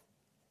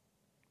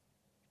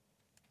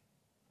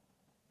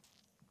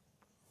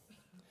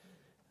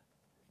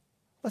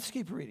 Let's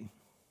keep reading.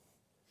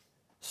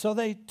 So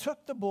they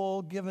took the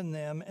bull given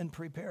them and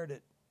prepared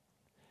it.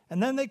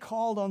 And then they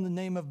called on the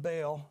name of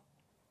Baal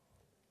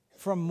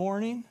from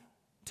morning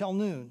till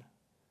noon.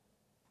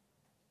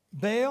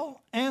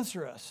 Baal,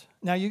 answer us.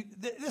 Now,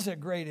 this is a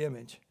great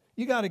image.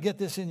 You got to get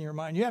this in your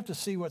mind. You have to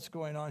see what's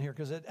going on here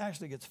because it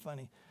actually gets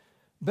funny.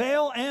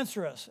 Baal,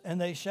 answer us.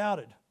 And they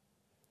shouted.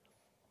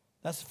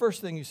 That's the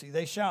first thing you see.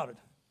 They shouted.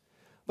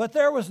 But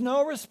there was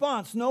no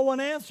response. No one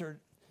answered.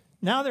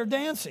 Now they're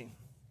dancing.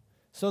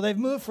 So they've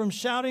moved from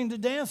shouting to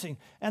dancing.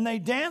 And they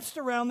danced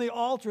around the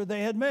altar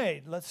they had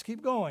made. Let's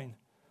keep going.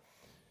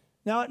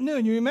 Now at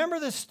noon, you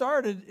remember this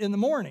started in the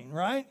morning,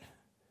 right?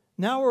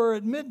 Now we're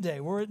at midday.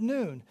 We're at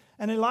noon.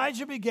 And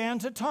Elijah began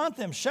to taunt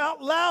them.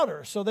 Shout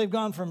louder. So they've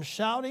gone from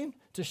shouting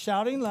to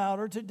shouting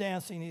louder to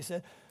dancing. He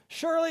said,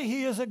 surely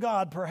he is a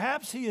God.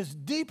 Perhaps he is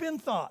deep in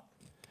thought.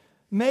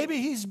 Maybe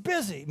he's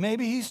busy.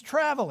 Maybe he's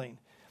traveling.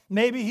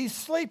 Maybe he's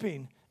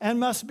sleeping and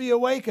must be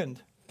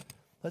awakened.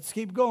 Let's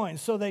keep going.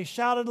 So they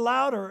shouted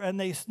louder, and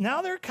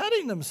now they're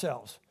cutting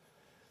themselves.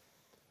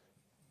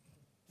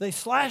 They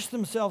slashed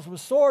themselves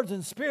with swords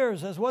and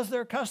spears, as was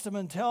their custom,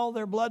 until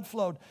their blood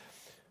flowed.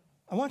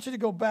 I want you to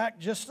go back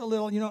just a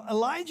little. You know,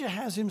 Elijah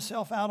has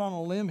himself out on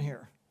a limb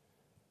here.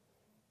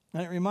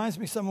 And it reminds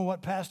me some of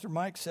what Pastor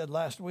Mike said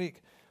last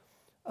week.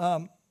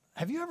 Have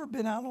you ever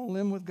been out on a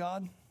limb with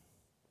God?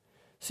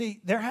 See,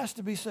 there has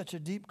to be such a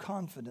deep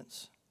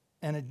confidence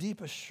and a deep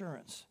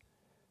assurance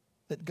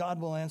that God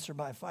will answer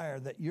by fire,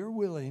 that you're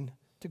willing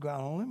to go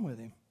out on a limb with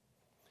him.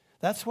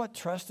 That's what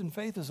trust and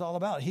faith is all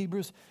about.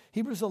 Hebrews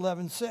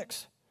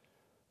 11:6.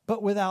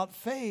 But without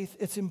faith,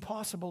 it's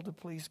impossible to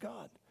please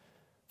God.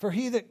 For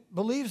he that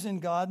believes in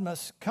God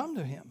must come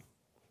to him.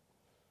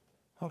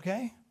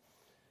 Okay?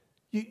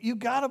 You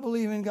got to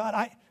believe in God.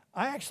 I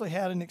actually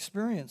had an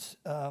experience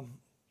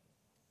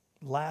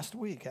last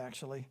week,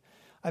 actually.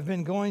 I've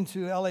been going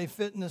to LA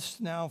Fitness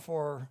now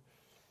for,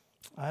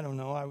 I don't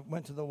know, I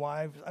went to the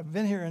Y. I've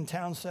been here in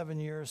town 7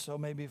 years, so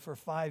maybe for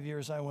 5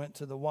 years I went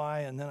to the Y,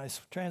 and then I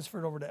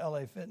transferred over to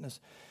LA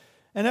Fitness.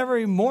 And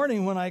every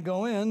morning when I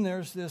go in,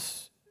 there's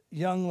this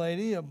young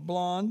lady, a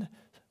blonde,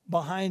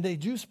 behind a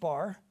juice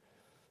bar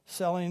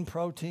selling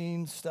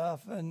protein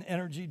stuff and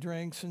energy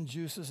drinks and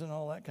juices and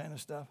all that kind of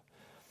stuff.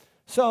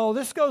 So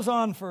this goes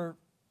on for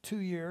 2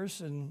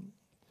 years, and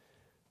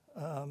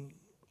a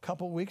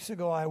couple weeks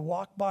ago I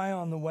walked by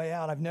on the way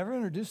out. I've never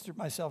introduced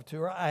myself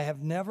to her. I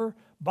have never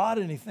bought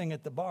anything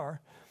at the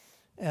bar.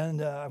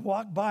 And I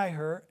walked by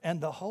her, and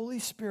the Holy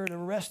Spirit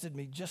arrested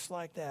me just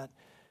like that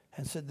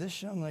and said,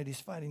 this young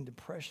lady's fighting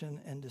depression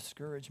and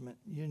discouragement.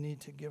 You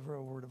need to give her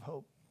a word of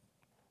hope.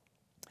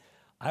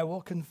 I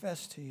will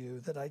confess to you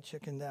that I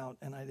chickened out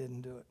and I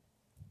didn't do it.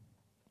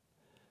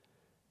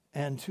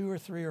 And 2 or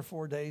 3 or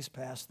 4 days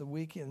passed, the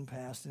weekend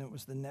passed, and it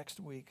was the next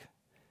week.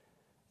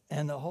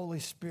 And the Holy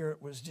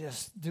Spirit was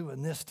just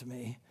doing this to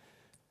me.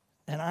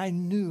 And I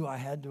knew I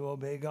had to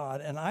obey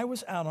God. And I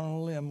was out on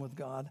a limb with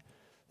God.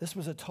 This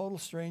was a total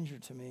stranger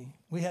to me.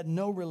 We had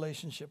no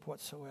relationship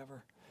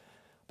whatsoever.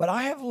 But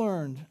I have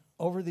learned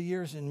over the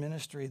years in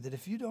ministry that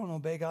if you don't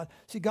obey God,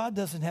 see, God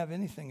doesn't have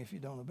anything if you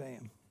don't obey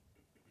him.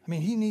 I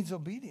mean, he needs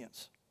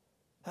obedience.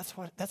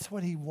 That's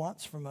what he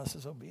wants from us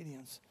is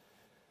obedience.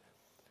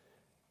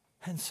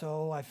 And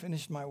so I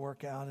finished my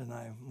workout, and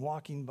I'm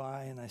walking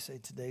by, and I say,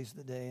 today's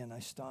the day, and I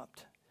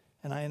stopped.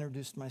 And I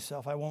introduced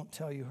myself. I won't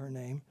tell you her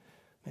name.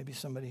 Maybe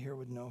somebody here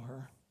would know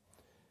her.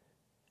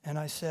 And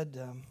I said,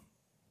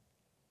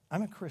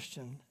 I'm a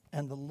Christian,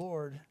 and the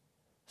Lord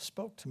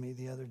spoke to me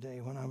the other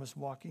day when I was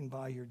walking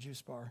by your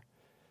juice bar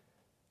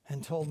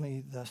and told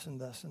me thus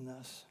and thus and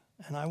thus.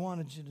 And I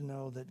wanted you to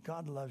know that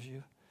God loves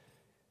you,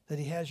 that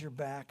he has your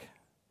back.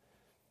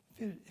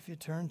 If you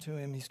turn to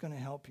him, he's going to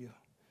help you.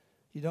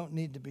 You don't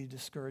need to be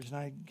discouraged. And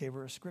I gave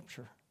her a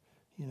scripture,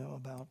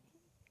 about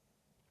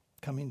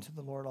coming to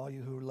the Lord, all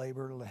you who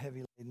labor,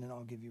 heavy laden, and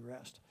I'll give you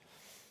rest.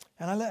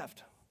 And I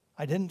left.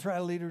 I didn't try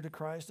to lead her to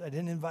Christ. I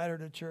didn't invite her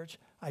to church.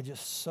 I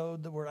just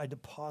sowed the word. I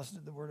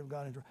deposited the word of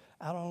God into her,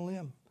 out on a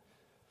limb.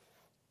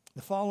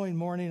 The following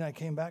morning, I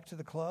came back to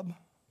the club.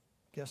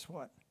 Guess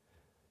what?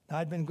 Now,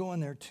 I'd been going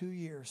there 2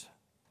 years.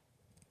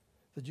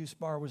 The juice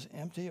bar was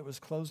empty. It was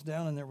closed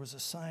down, and there was a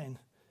sign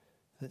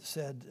that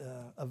said,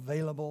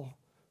 available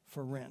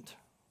for rent.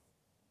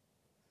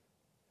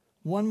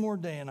 One more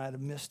day, and I'd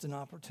have missed an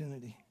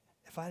opportunity.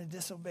 If I had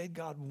disobeyed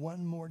God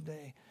one more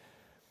day.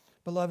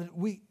 Beloved,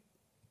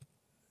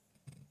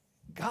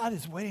 God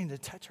is waiting to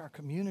touch our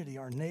community,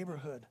 our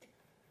neighborhood.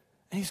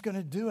 And he's going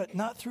to do it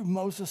not through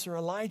Moses or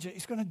Elijah.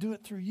 He's going to do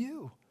it through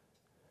you.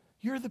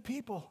 You're the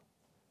people.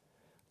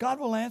 God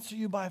will answer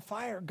you by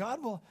fire.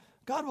 God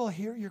will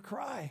hear your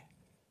cry.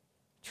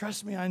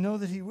 Trust me, I know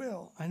that he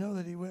will. I know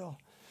that he will.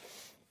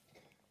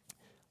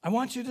 I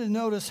want you to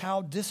notice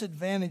how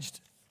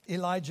disadvantaged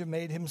Elijah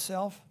made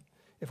himself.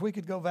 If we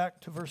could go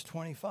back to verse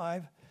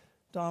 25,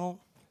 Donald.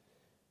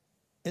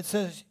 It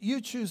says,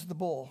 you choose the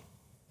bull.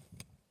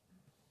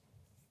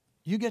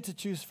 You get to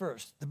choose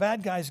first. The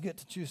bad guys get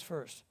to choose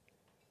first.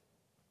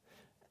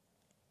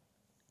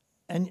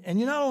 And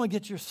you not only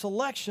get your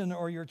selection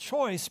or your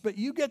choice, but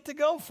you get to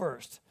go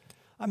first.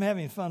 I'm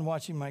having fun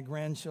watching my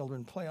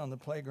grandchildren play on the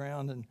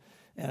playground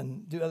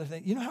and do other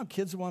things. You know how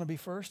kids want to be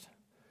first?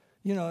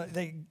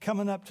 They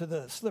coming up to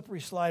the slippery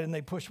slide and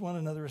they push one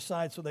another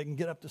aside so they can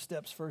get up the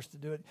steps first to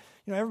do it.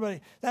 Everybody,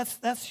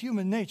 that's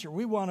human nature.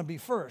 We want to be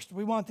first.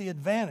 We want the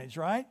advantage,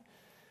 right?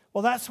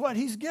 Well, that's what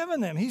he's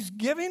given them. He's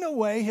giving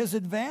away his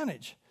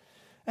advantage.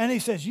 And he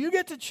says, you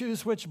get to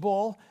choose which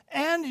bull,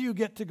 and you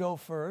get to go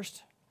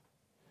first,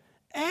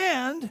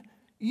 and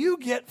you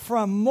get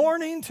from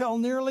morning till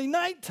nearly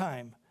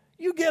nighttime.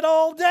 You get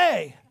all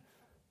day.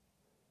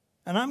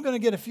 And I'm going to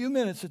get a few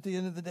minutes at the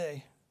end of the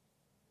day.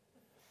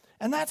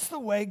 And that's the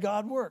way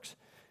God works.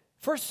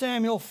 1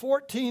 Samuel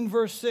 14,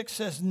 verse 6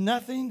 says,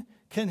 nothing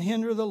can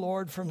hinder the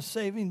Lord from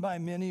saving by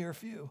many or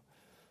few.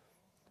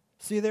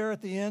 See there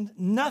at the end?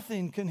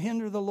 Nothing can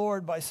hinder the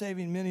Lord by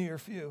saving many or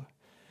few.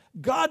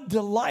 God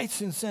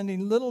delights in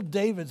sending little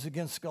Davids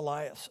against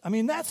Goliath. I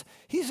mean,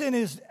 he's in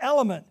his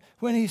element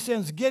when he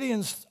sends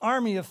Gideon's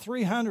army of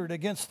 300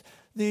 against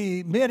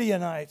the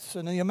Midianites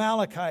and the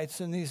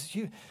Amalekites and these.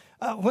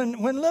 When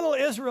little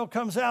Israel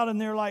comes out and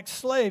they're like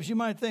slaves, you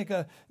might think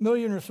 1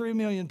 million or 3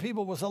 million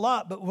people was a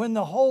lot, but when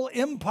the whole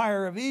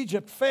empire of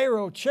Egypt,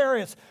 Pharaoh,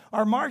 chariots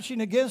are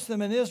marching against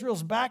them and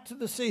Israel's back to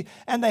the sea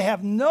and they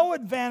have no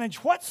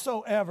advantage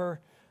whatsoever,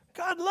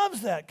 God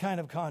loves that kind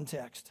of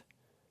context.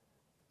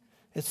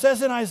 It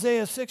says in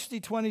Isaiah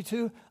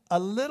 60:22, a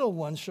little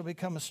one shall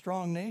become a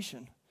strong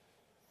nation.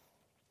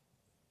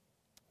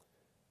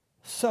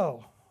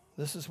 So,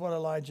 this is what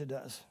Elijah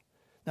does.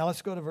 Now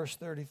let's go to verse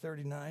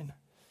 39.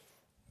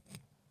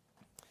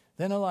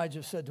 Then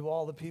Elijah said to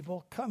all the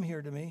people, come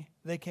here to me.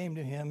 They came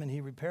to him, and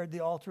he repaired the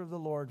altar of the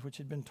Lord, which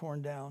had been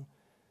torn down.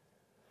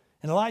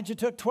 And Elijah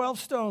took 12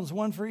 stones,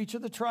 one for each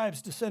of the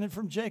tribes descended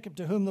from Jacob,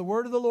 to whom the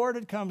word of the Lord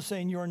had come,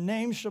 saying, your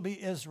name shall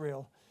be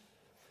Israel.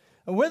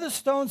 And with the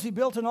stones he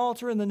built an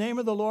altar in the name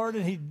of the Lord,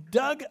 and he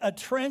dug a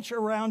trench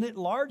around it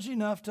large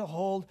enough to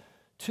hold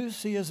 2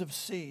 seahs of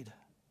seed.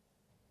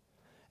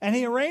 And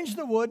he arranged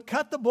the wood,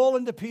 cut the bull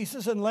into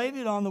pieces, and laid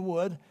it on the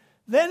wood.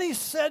 Then he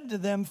said to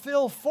them,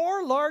 fill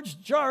 4 large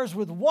jars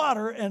with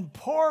water and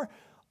pour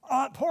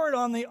pour it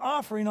on the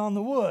offering on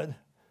the wood.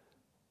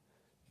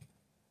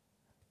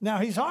 Now,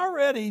 he's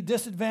already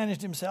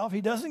disadvantaged himself.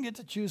 He doesn't get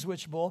to choose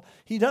which bull.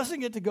 He doesn't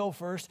get to go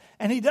first,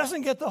 and he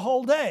doesn't get the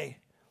whole day.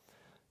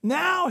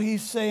 Now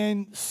he's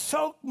saying,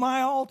 soak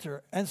my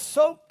altar and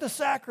soak the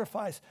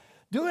sacrifice.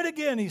 Do it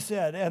again, he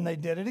said, and they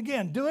did it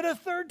again. Do it a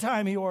third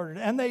time, he ordered,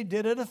 and they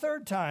did it a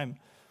third time.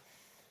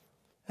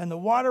 And the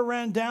water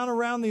ran down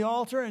around the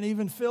altar and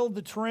even filled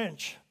the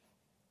trench.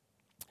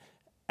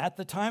 At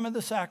the time of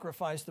the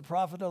sacrifice, the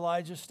prophet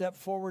Elijah stepped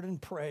forward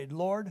and prayed,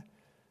 Lord,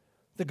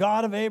 the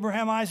God of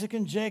Abraham, Isaac,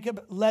 and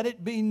Jacob, let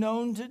it be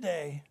known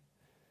today.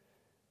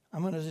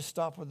 I'm going to just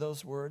stop with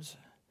those words.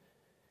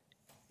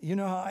 You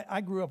know,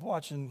 I grew up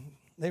watching,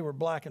 they were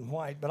black and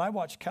white, but I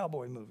watched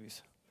cowboy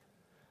movies.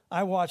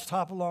 I watched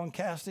Hopalong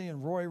Cassidy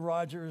and Roy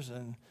Rogers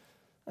and,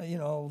 the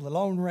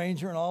Lone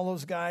Ranger and all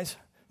those guys,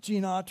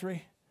 Gene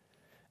Autry.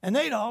 And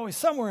they'd always,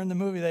 somewhere in the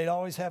movie, they'd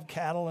always have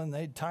cattle and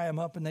they'd tie them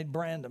up and they'd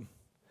brand them.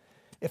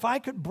 If I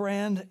could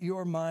brand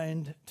your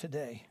mind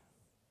today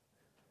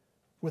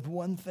with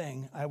one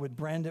thing, I would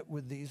brand it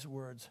with these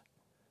words.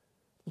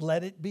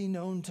 Let it be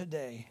known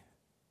today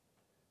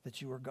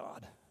that you are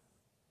God.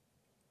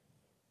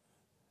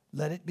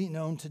 Let it be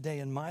known today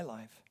in my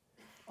life,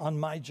 on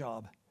my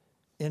job,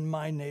 in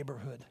my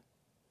neighborhood,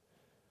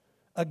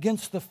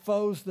 against the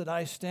foes that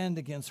I stand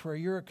against where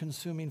you're a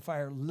consuming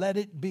fire. Let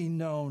it be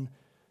known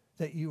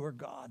that you are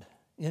God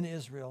in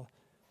Israel,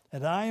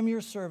 and I am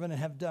your servant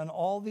and have done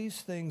all these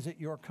things at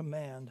your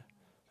command.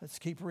 Let's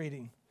keep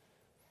reading.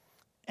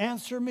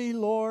 Answer me,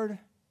 Lord,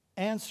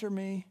 answer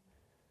me,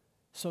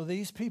 so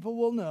these people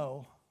will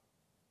know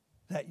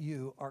that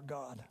you are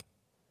God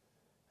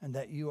and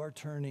that you are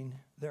turning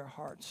their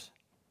hearts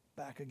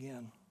back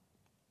again.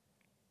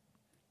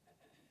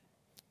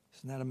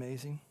 Isn't that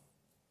amazing?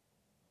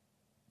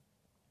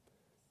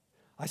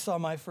 I saw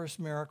my first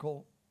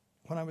miracle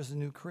when I was a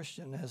new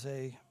Christian as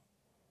a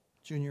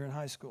junior in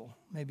high school,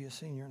 maybe a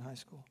senior in high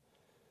school.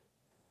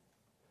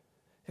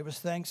 It was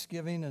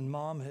Thanksgiving, and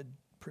Mom had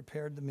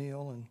prepared the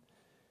meal,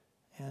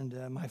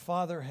 and my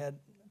father had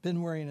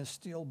been wearing a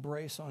steel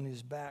brace on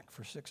his back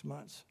for 6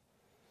 months.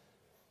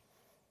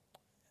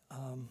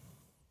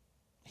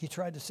 He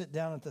tried to sit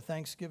down at the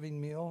Thanksgiving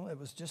meal. It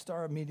was just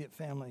our immediate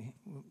family.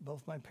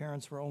 Both my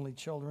parents were only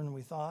children,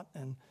 we thought,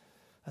 and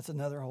that's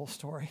another whole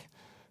story.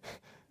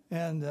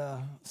 And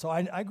so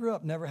I grew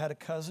up, never had a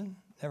cousin,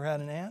 never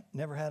had an aunt,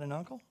 never had an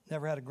uncle,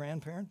 never had a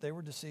grandparent. They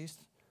were deceased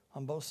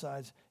on both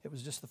sides. It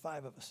was just the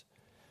 5 of us.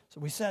 So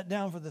we sat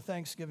down for the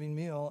Thanksgiving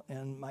meal,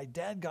 and my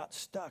dad got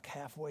stuck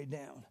halfway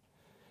down.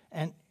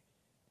 And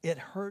it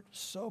hurt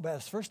so bad.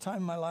 It's the first time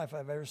in my life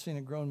I've ever seen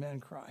a grown man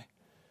cry.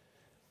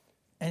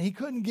 And he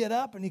couldn't get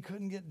up and he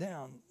couldn't get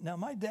down. Now,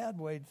 my dad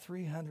weighed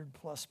 300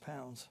 plus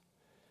pounds.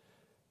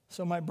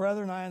 So my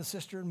brother and I and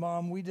sister and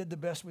Mom, we did the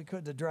best we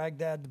could to drag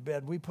Dad to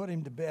bed. We put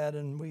him to bed,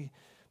 and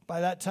by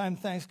that time,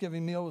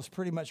 Thanksgiving meal was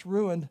pretty much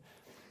ruined.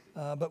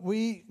 But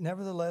we,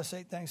 nevertheless,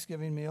 ate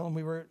Thanksgiving meal, and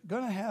we were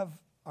going to have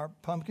our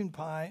pumpkin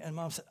pie, and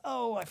Mom said,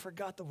 oh, I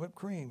forgot the whipped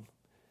cream.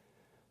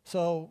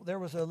 So there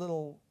was a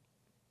little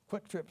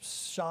Quick Trip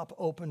shop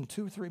open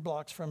 2-3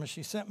 blocks from us.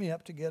 She sent me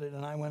up to get it,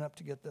 and I went up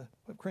to get the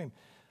whipped cream.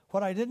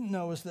 What I didn't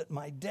know is that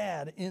my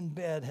dad in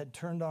bed had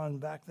turned on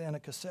back then a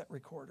cassette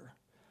recorder,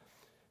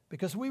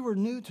 because we were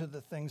new to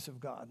the things of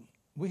God.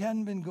 We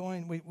hadn't been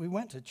going, we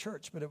went to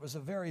church, but it was a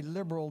very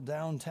liberal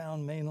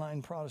downtown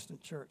mainline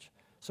Protestant church.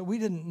 So we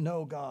didn't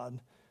know God.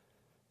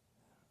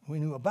 We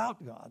knew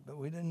about God, but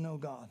we didn't know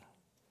God.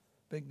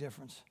 Big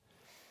difference.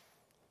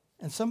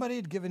 And somebody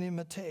had given him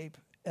a tape,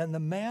 and the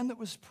man that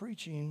was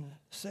preaching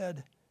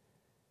said,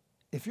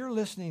 if you're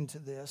listening to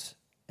this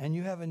and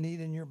you have a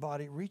need in your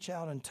body, reach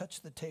out and touch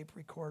the tape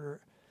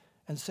recorder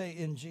and say,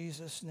 in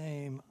Jesus'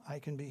 name, I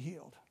can be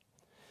healed.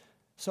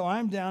 So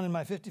I'm down in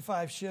my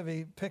 55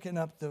 Chevy picking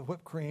up the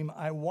whipped cream.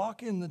 I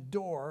walk in the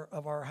door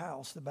of our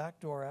house, the back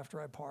door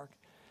after I park,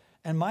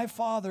 and my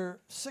father,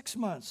 6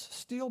 months,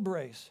 steel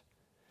brace.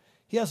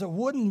 He has a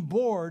wooden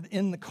board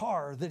in the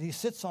car that he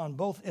sits on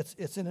both.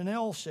 It's in an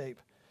L shape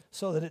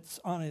so that it's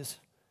on his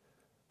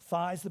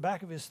thighs, the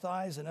back of his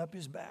thighs and up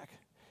his back.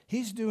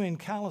 He's doing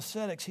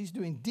calisthenics. He's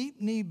doing deep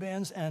knee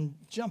bends and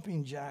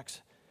jumping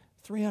jacks,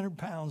 300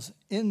 pounds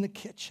in the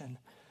kitchen,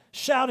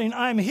 shouting,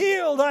 I'm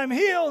healed, I'm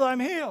healed, I'm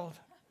healed.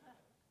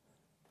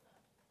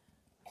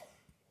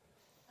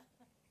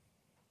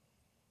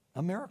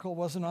 A miracle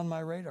wasn't on my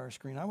radar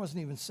screen. I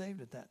wasn't even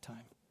saved at that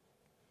time.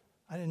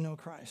 I didn't know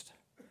Christ.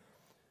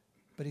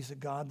 But he's a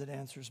God that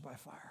answers by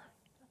fire.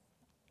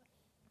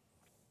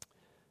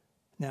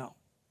 Now,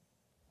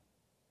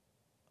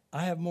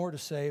 I have more to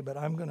say, but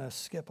I'm going to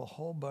skip a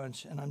whole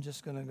bunch, and I'm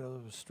just going to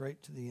go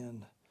straight to the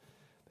end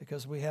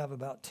because we have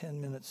about 10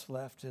 minutes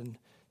left. And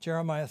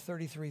Jeremiah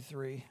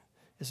 33:3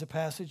 is a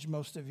passage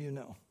most of you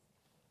know.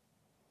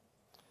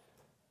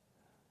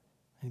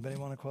 Anybody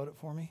want to quote it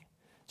for me?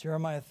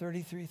 Jeremiah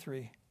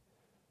 33:3.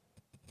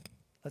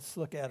 Let's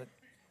look at it.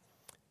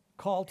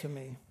 Call to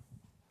me,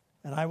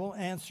 and I will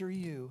answer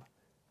you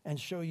and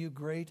show you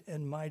great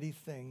and mighty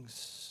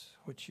things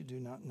which you do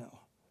not know.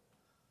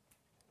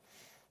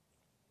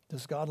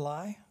 Does God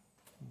lie?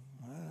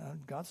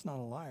 God's not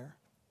a liar.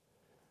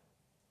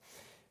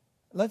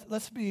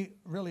 Let's be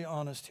really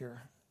honest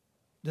here.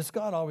 Does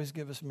God always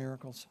give us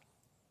miracles?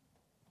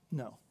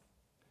 No.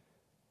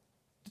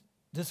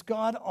 Does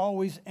God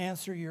always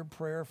answer your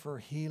prayer for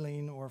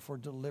healing or for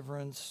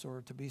deliverance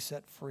or to be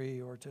set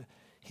free or to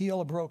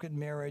heal a broken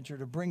marriage or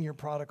to bring your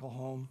prodigal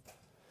home?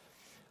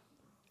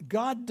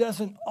 God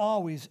doesn't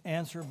always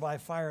answer by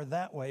fire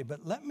that way,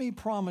 but let me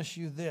promise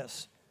you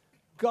this.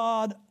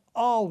 God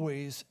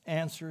always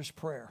answers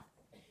prayer.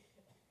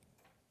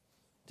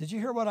 Did you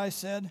hear what I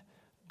said?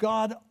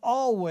 God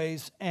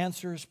always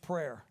answers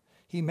prayer.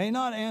 He may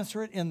not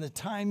answer it in the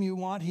time you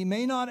want. He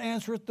may not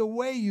answer it the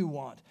way you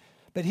want.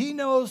 But he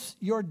knows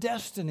your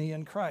destiny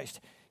in Christ.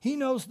 He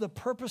knows the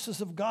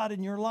purposes of God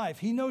in your life.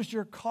 He knows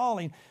your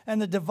calling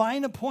and the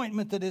divine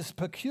appointment that is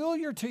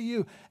peculiar to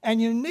you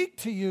and unique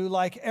to you,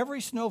 like every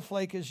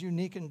snowflake is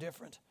unique and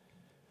different.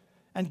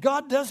 And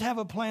God does have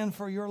a plan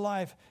for your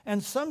life.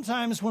 And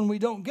sometimes when we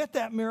don't get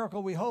that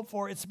miracle we hope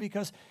for, it's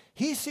because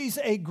he sees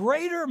a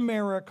greater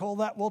miracle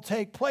that will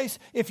take place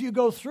if you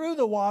go through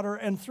the water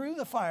and through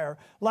the fire,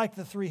 like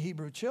the 3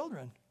 Hebrew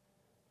children.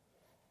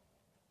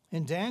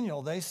 In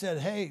Daniel, they said,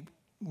 hey,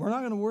 we're not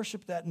going to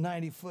worship that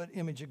 90-foot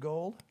image of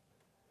gold.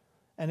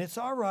 And it's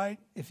all right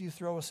if you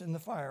throw us in the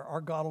fire.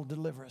 Our God will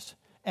deliver us.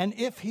 And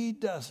if he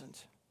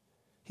doesn't,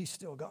 he's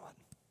still God.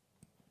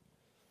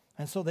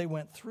 And so they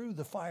went through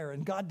the fire.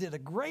 And God did a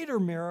greater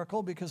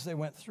miracle because they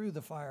went through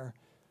the fire.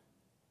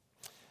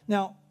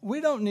 Now, we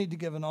don't need to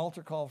give an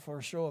altar call for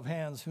a show of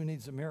hands who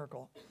needs a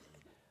miracle.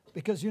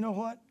 Because you know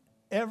what?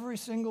 Every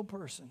single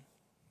person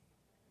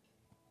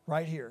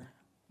right here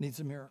needs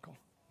a miracle.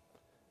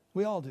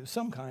 We all do,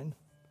 some kind.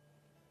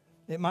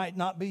 It might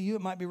not be you.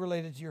 It might be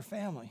related to your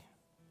family.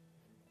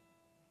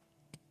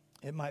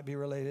 It might be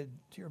related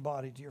to your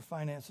body, to your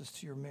finances,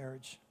 to your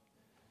marriage.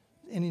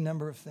 Any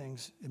number of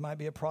things. It might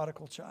be a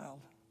prodigal child.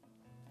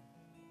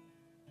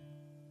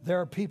 There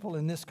are people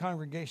in this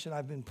congregation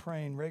I've been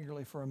praying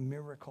regularly for a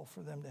miracle for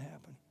them to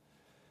happen.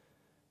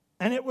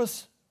 And it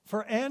was,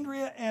 for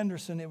Andrea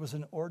Anderson, it was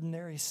an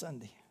ordinary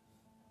Sunday.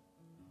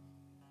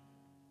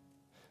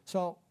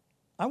 So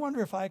I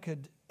wonder if I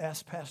could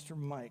ask Pastor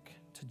Mike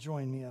to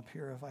join me up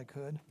here if I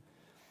could.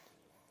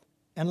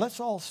 And let's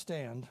all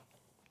stand.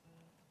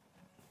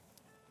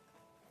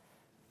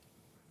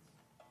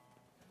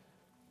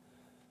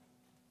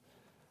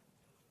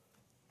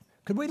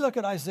 Could we look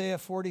at Isaiah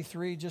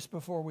 43 just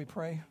before we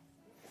pray?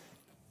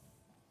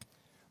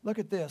 Look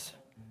at this.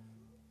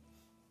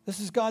 This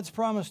is God's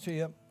promise to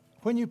you.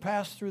 When you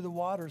pass through the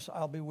waters,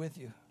 I'll be with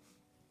you.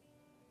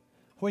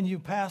 When you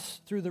pass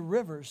through the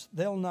rivers,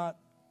 they'll not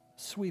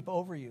sweep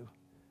over you.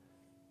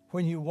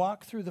 When you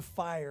walk through the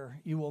fire,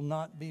 you will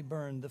not be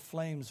burned. The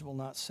flames will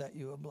not set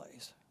you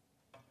ablaze.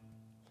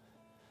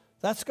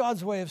 That's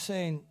God's way of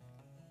saying,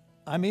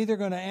 I'm either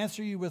going to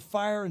answer you with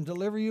fire and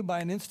deliver you by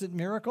an instant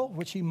miracle,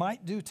 which he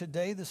might do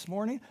today, this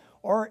morning,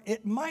 or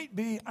it might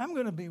be, I'm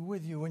going to be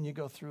with you when you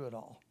go through it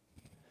all.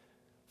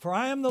 For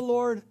I am the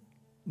Lord,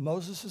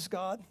 Moses is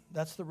God.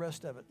 That's the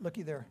rest of it.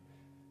 Looky there.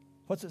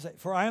 What's it say?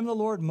 For I am the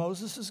Lord,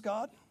 Moses is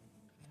God.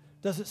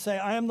 Does it say,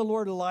 I am the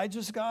Lord,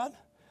 Elijah's God?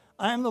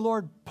 I am the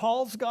Lord,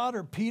 Paul's God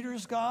or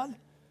Peter's God?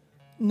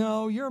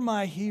 No, you're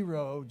my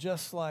hero,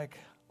 just like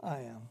I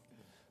am.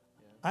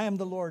 I am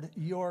the Lord,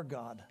 your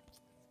God,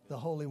 the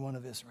Holy One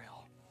of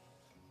Israel.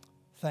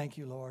 Thank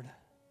you, Lord.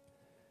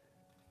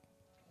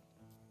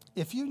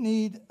 If you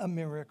need a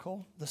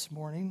miracle this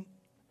morning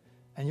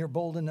and you're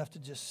bold enough to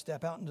just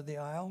step out into the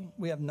aisle,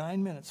 we have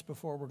 9 minutes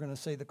before we're going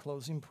to say the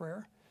closing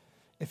prayer.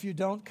 If you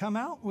don't come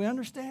out, we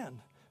understand.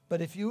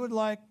 But if you would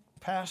like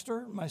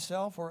Pastor,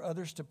 myself, or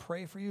others to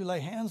pray for you, lay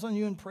hands on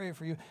you and pray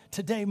for you,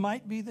 today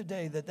might be the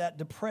day that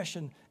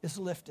depression is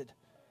lifted,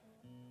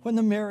 when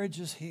the marriage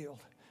is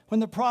healed,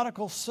 when the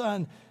prodigal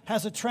son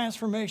has a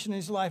transformation in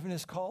his life and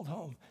is called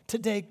home.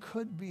 Today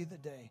could be the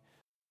day.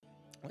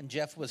 When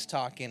Jeff was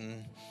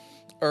talking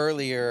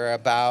earlier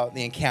about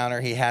the encounter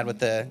he had with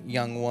the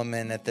young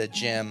woman at the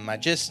gym, I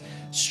just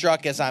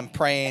struck as I'm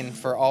praying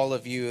for all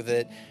of you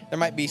that there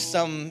might be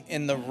some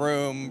in the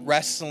room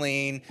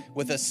wrestling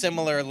with a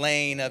similar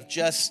lane of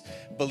just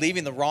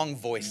believing the wrong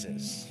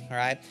voices, all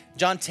right?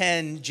 John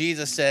 10,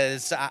 Jesus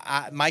says,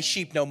 my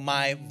sheep know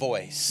my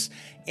voice.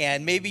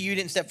 And maybe you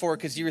didn't step forward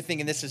because you were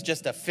thinking this is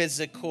just a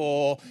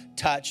physical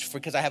touch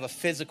because I have a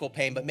physical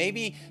pain. But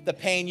maybe the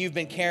pain you've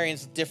been carrying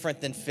is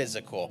different than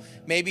physical.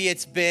 Maybe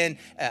it's been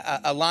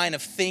a line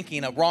of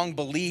thinking, a wrong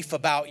belief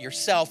about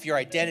yourself, your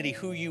identity,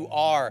 who you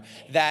are,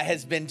 that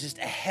has been just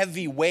a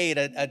heavy weight,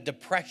 a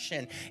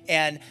depression.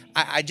 And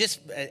I just,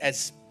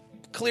 as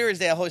clear as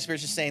day, the Holy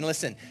Spirit's just saying,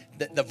 listen,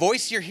 the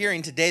voice you're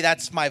hearing today,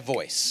 that's my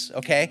voice,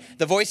 okay?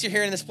 The voice you're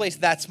hearing in this place,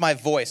 that's my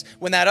voice.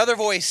 When that other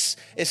voice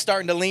is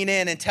starting to lean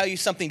in and tell you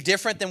something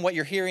different than what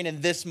you're hearing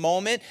in this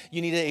moment,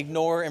 you need to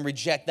ignore and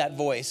reject that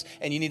voice.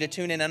 And you need to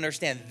tune in and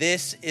understand,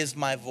 this is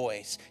my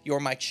voice. You're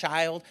my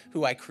child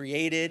who I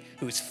created,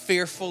 who's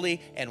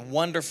fearfully and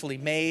wonderfully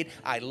made.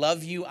 I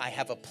love you. I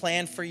have a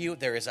plan for you.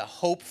 There is a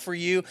hope for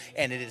you,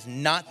 and it is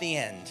not the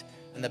end.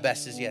 and the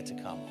best is yet to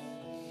come.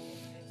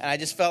 And I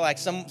just felt like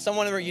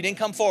someone where you didn't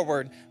come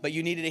forward, but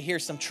you needed to hear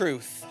some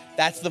truth.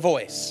 That's the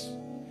voice.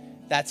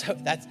 That's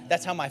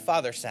how my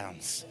Father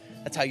sounds.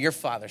 That's how your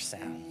Father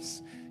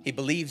sounds. He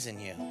believes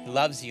in you. He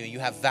loves you. You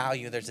have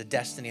value. There's a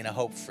destiny and a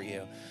hope for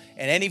you.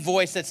 And any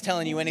voice that's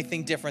telling you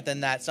anything different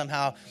than that,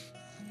 somehow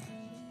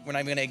we're not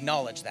even going to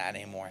acknowledge that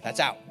anymore. That's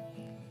out.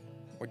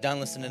 We're done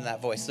listening to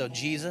that voice. So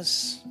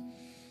Jesus,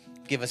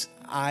 give us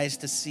eyes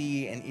to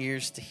see and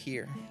ears to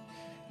hear.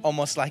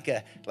 Almost like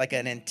an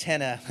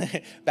antenna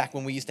back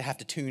when we used to have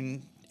to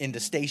tune into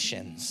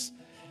stations,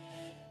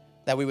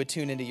 that we would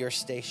tune into your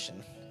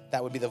station.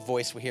 That would be the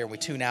voice we hear. We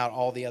tune out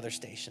all the other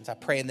stations. I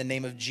pray in the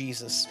name of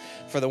Jesus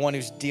for the one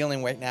who's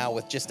dealing right now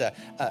with just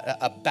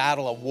a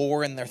battle, a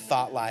war in their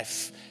thought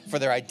life, for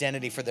their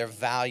identity, for their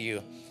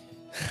value.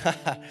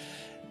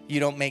 You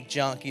don't make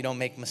junk. You don't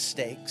make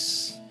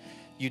mistakes.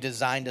 You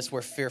designed us.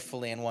 We're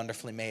fearfully and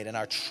wonderfully made, and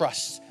our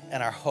trust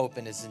and our hope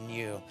is in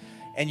you.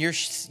 And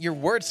your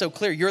word's so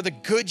clear. You're the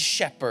good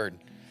shepherd.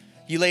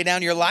 You lay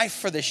down your life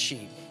for the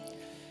sheep.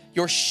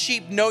 Your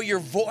sheep know your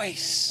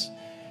voice.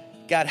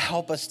 God,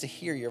 help us to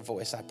hear your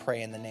voice, I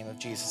pray in the name of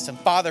Jesus. And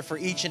Father, for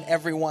each and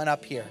every one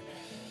up here,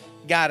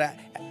 God,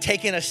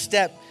 taking a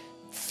step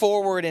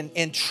forward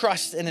in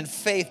trust and in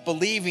faith,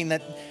 believing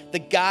that the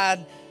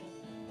God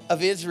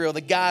of Israel,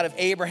 the God of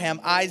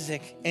Abraham,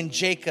 Isaac, and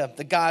Jacob,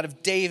 the God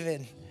of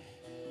David,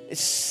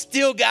 is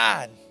still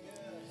God.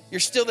 You're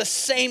still the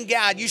same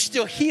God. You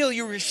still heal,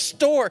 you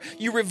restore,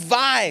 you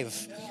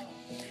revive.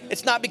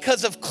 It's not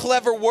because of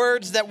clever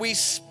words that we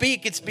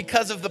speak. It's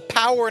because of the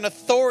power and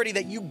authority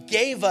that you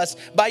gave us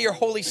by your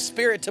Holy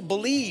Spirit to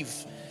believe.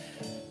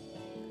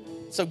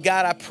 So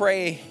God, I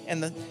pray,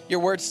 and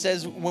your word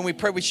says when we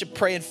pray, we should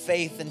pray in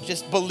faith and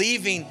just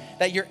believing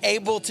that you're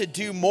able to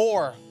do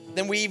more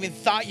than we even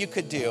thought you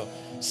could do.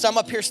 Some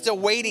up here still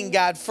waiting,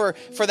 God, for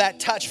that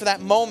touch, for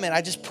that moment.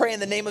 I just pray in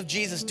the name of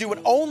Jesus, do what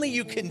only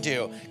you can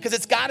do, because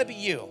it's got to be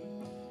you.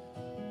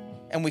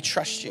 And we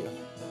trust you,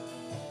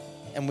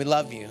 and we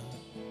love you,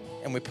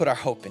 and we put our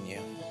hope in you.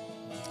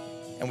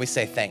 And we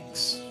say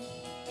thanks.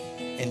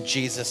 In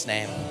Jesus'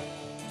 name.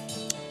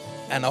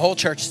 And the whole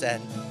church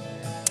said,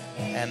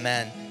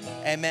 amen.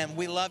 Amen.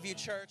 We love you,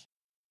 church.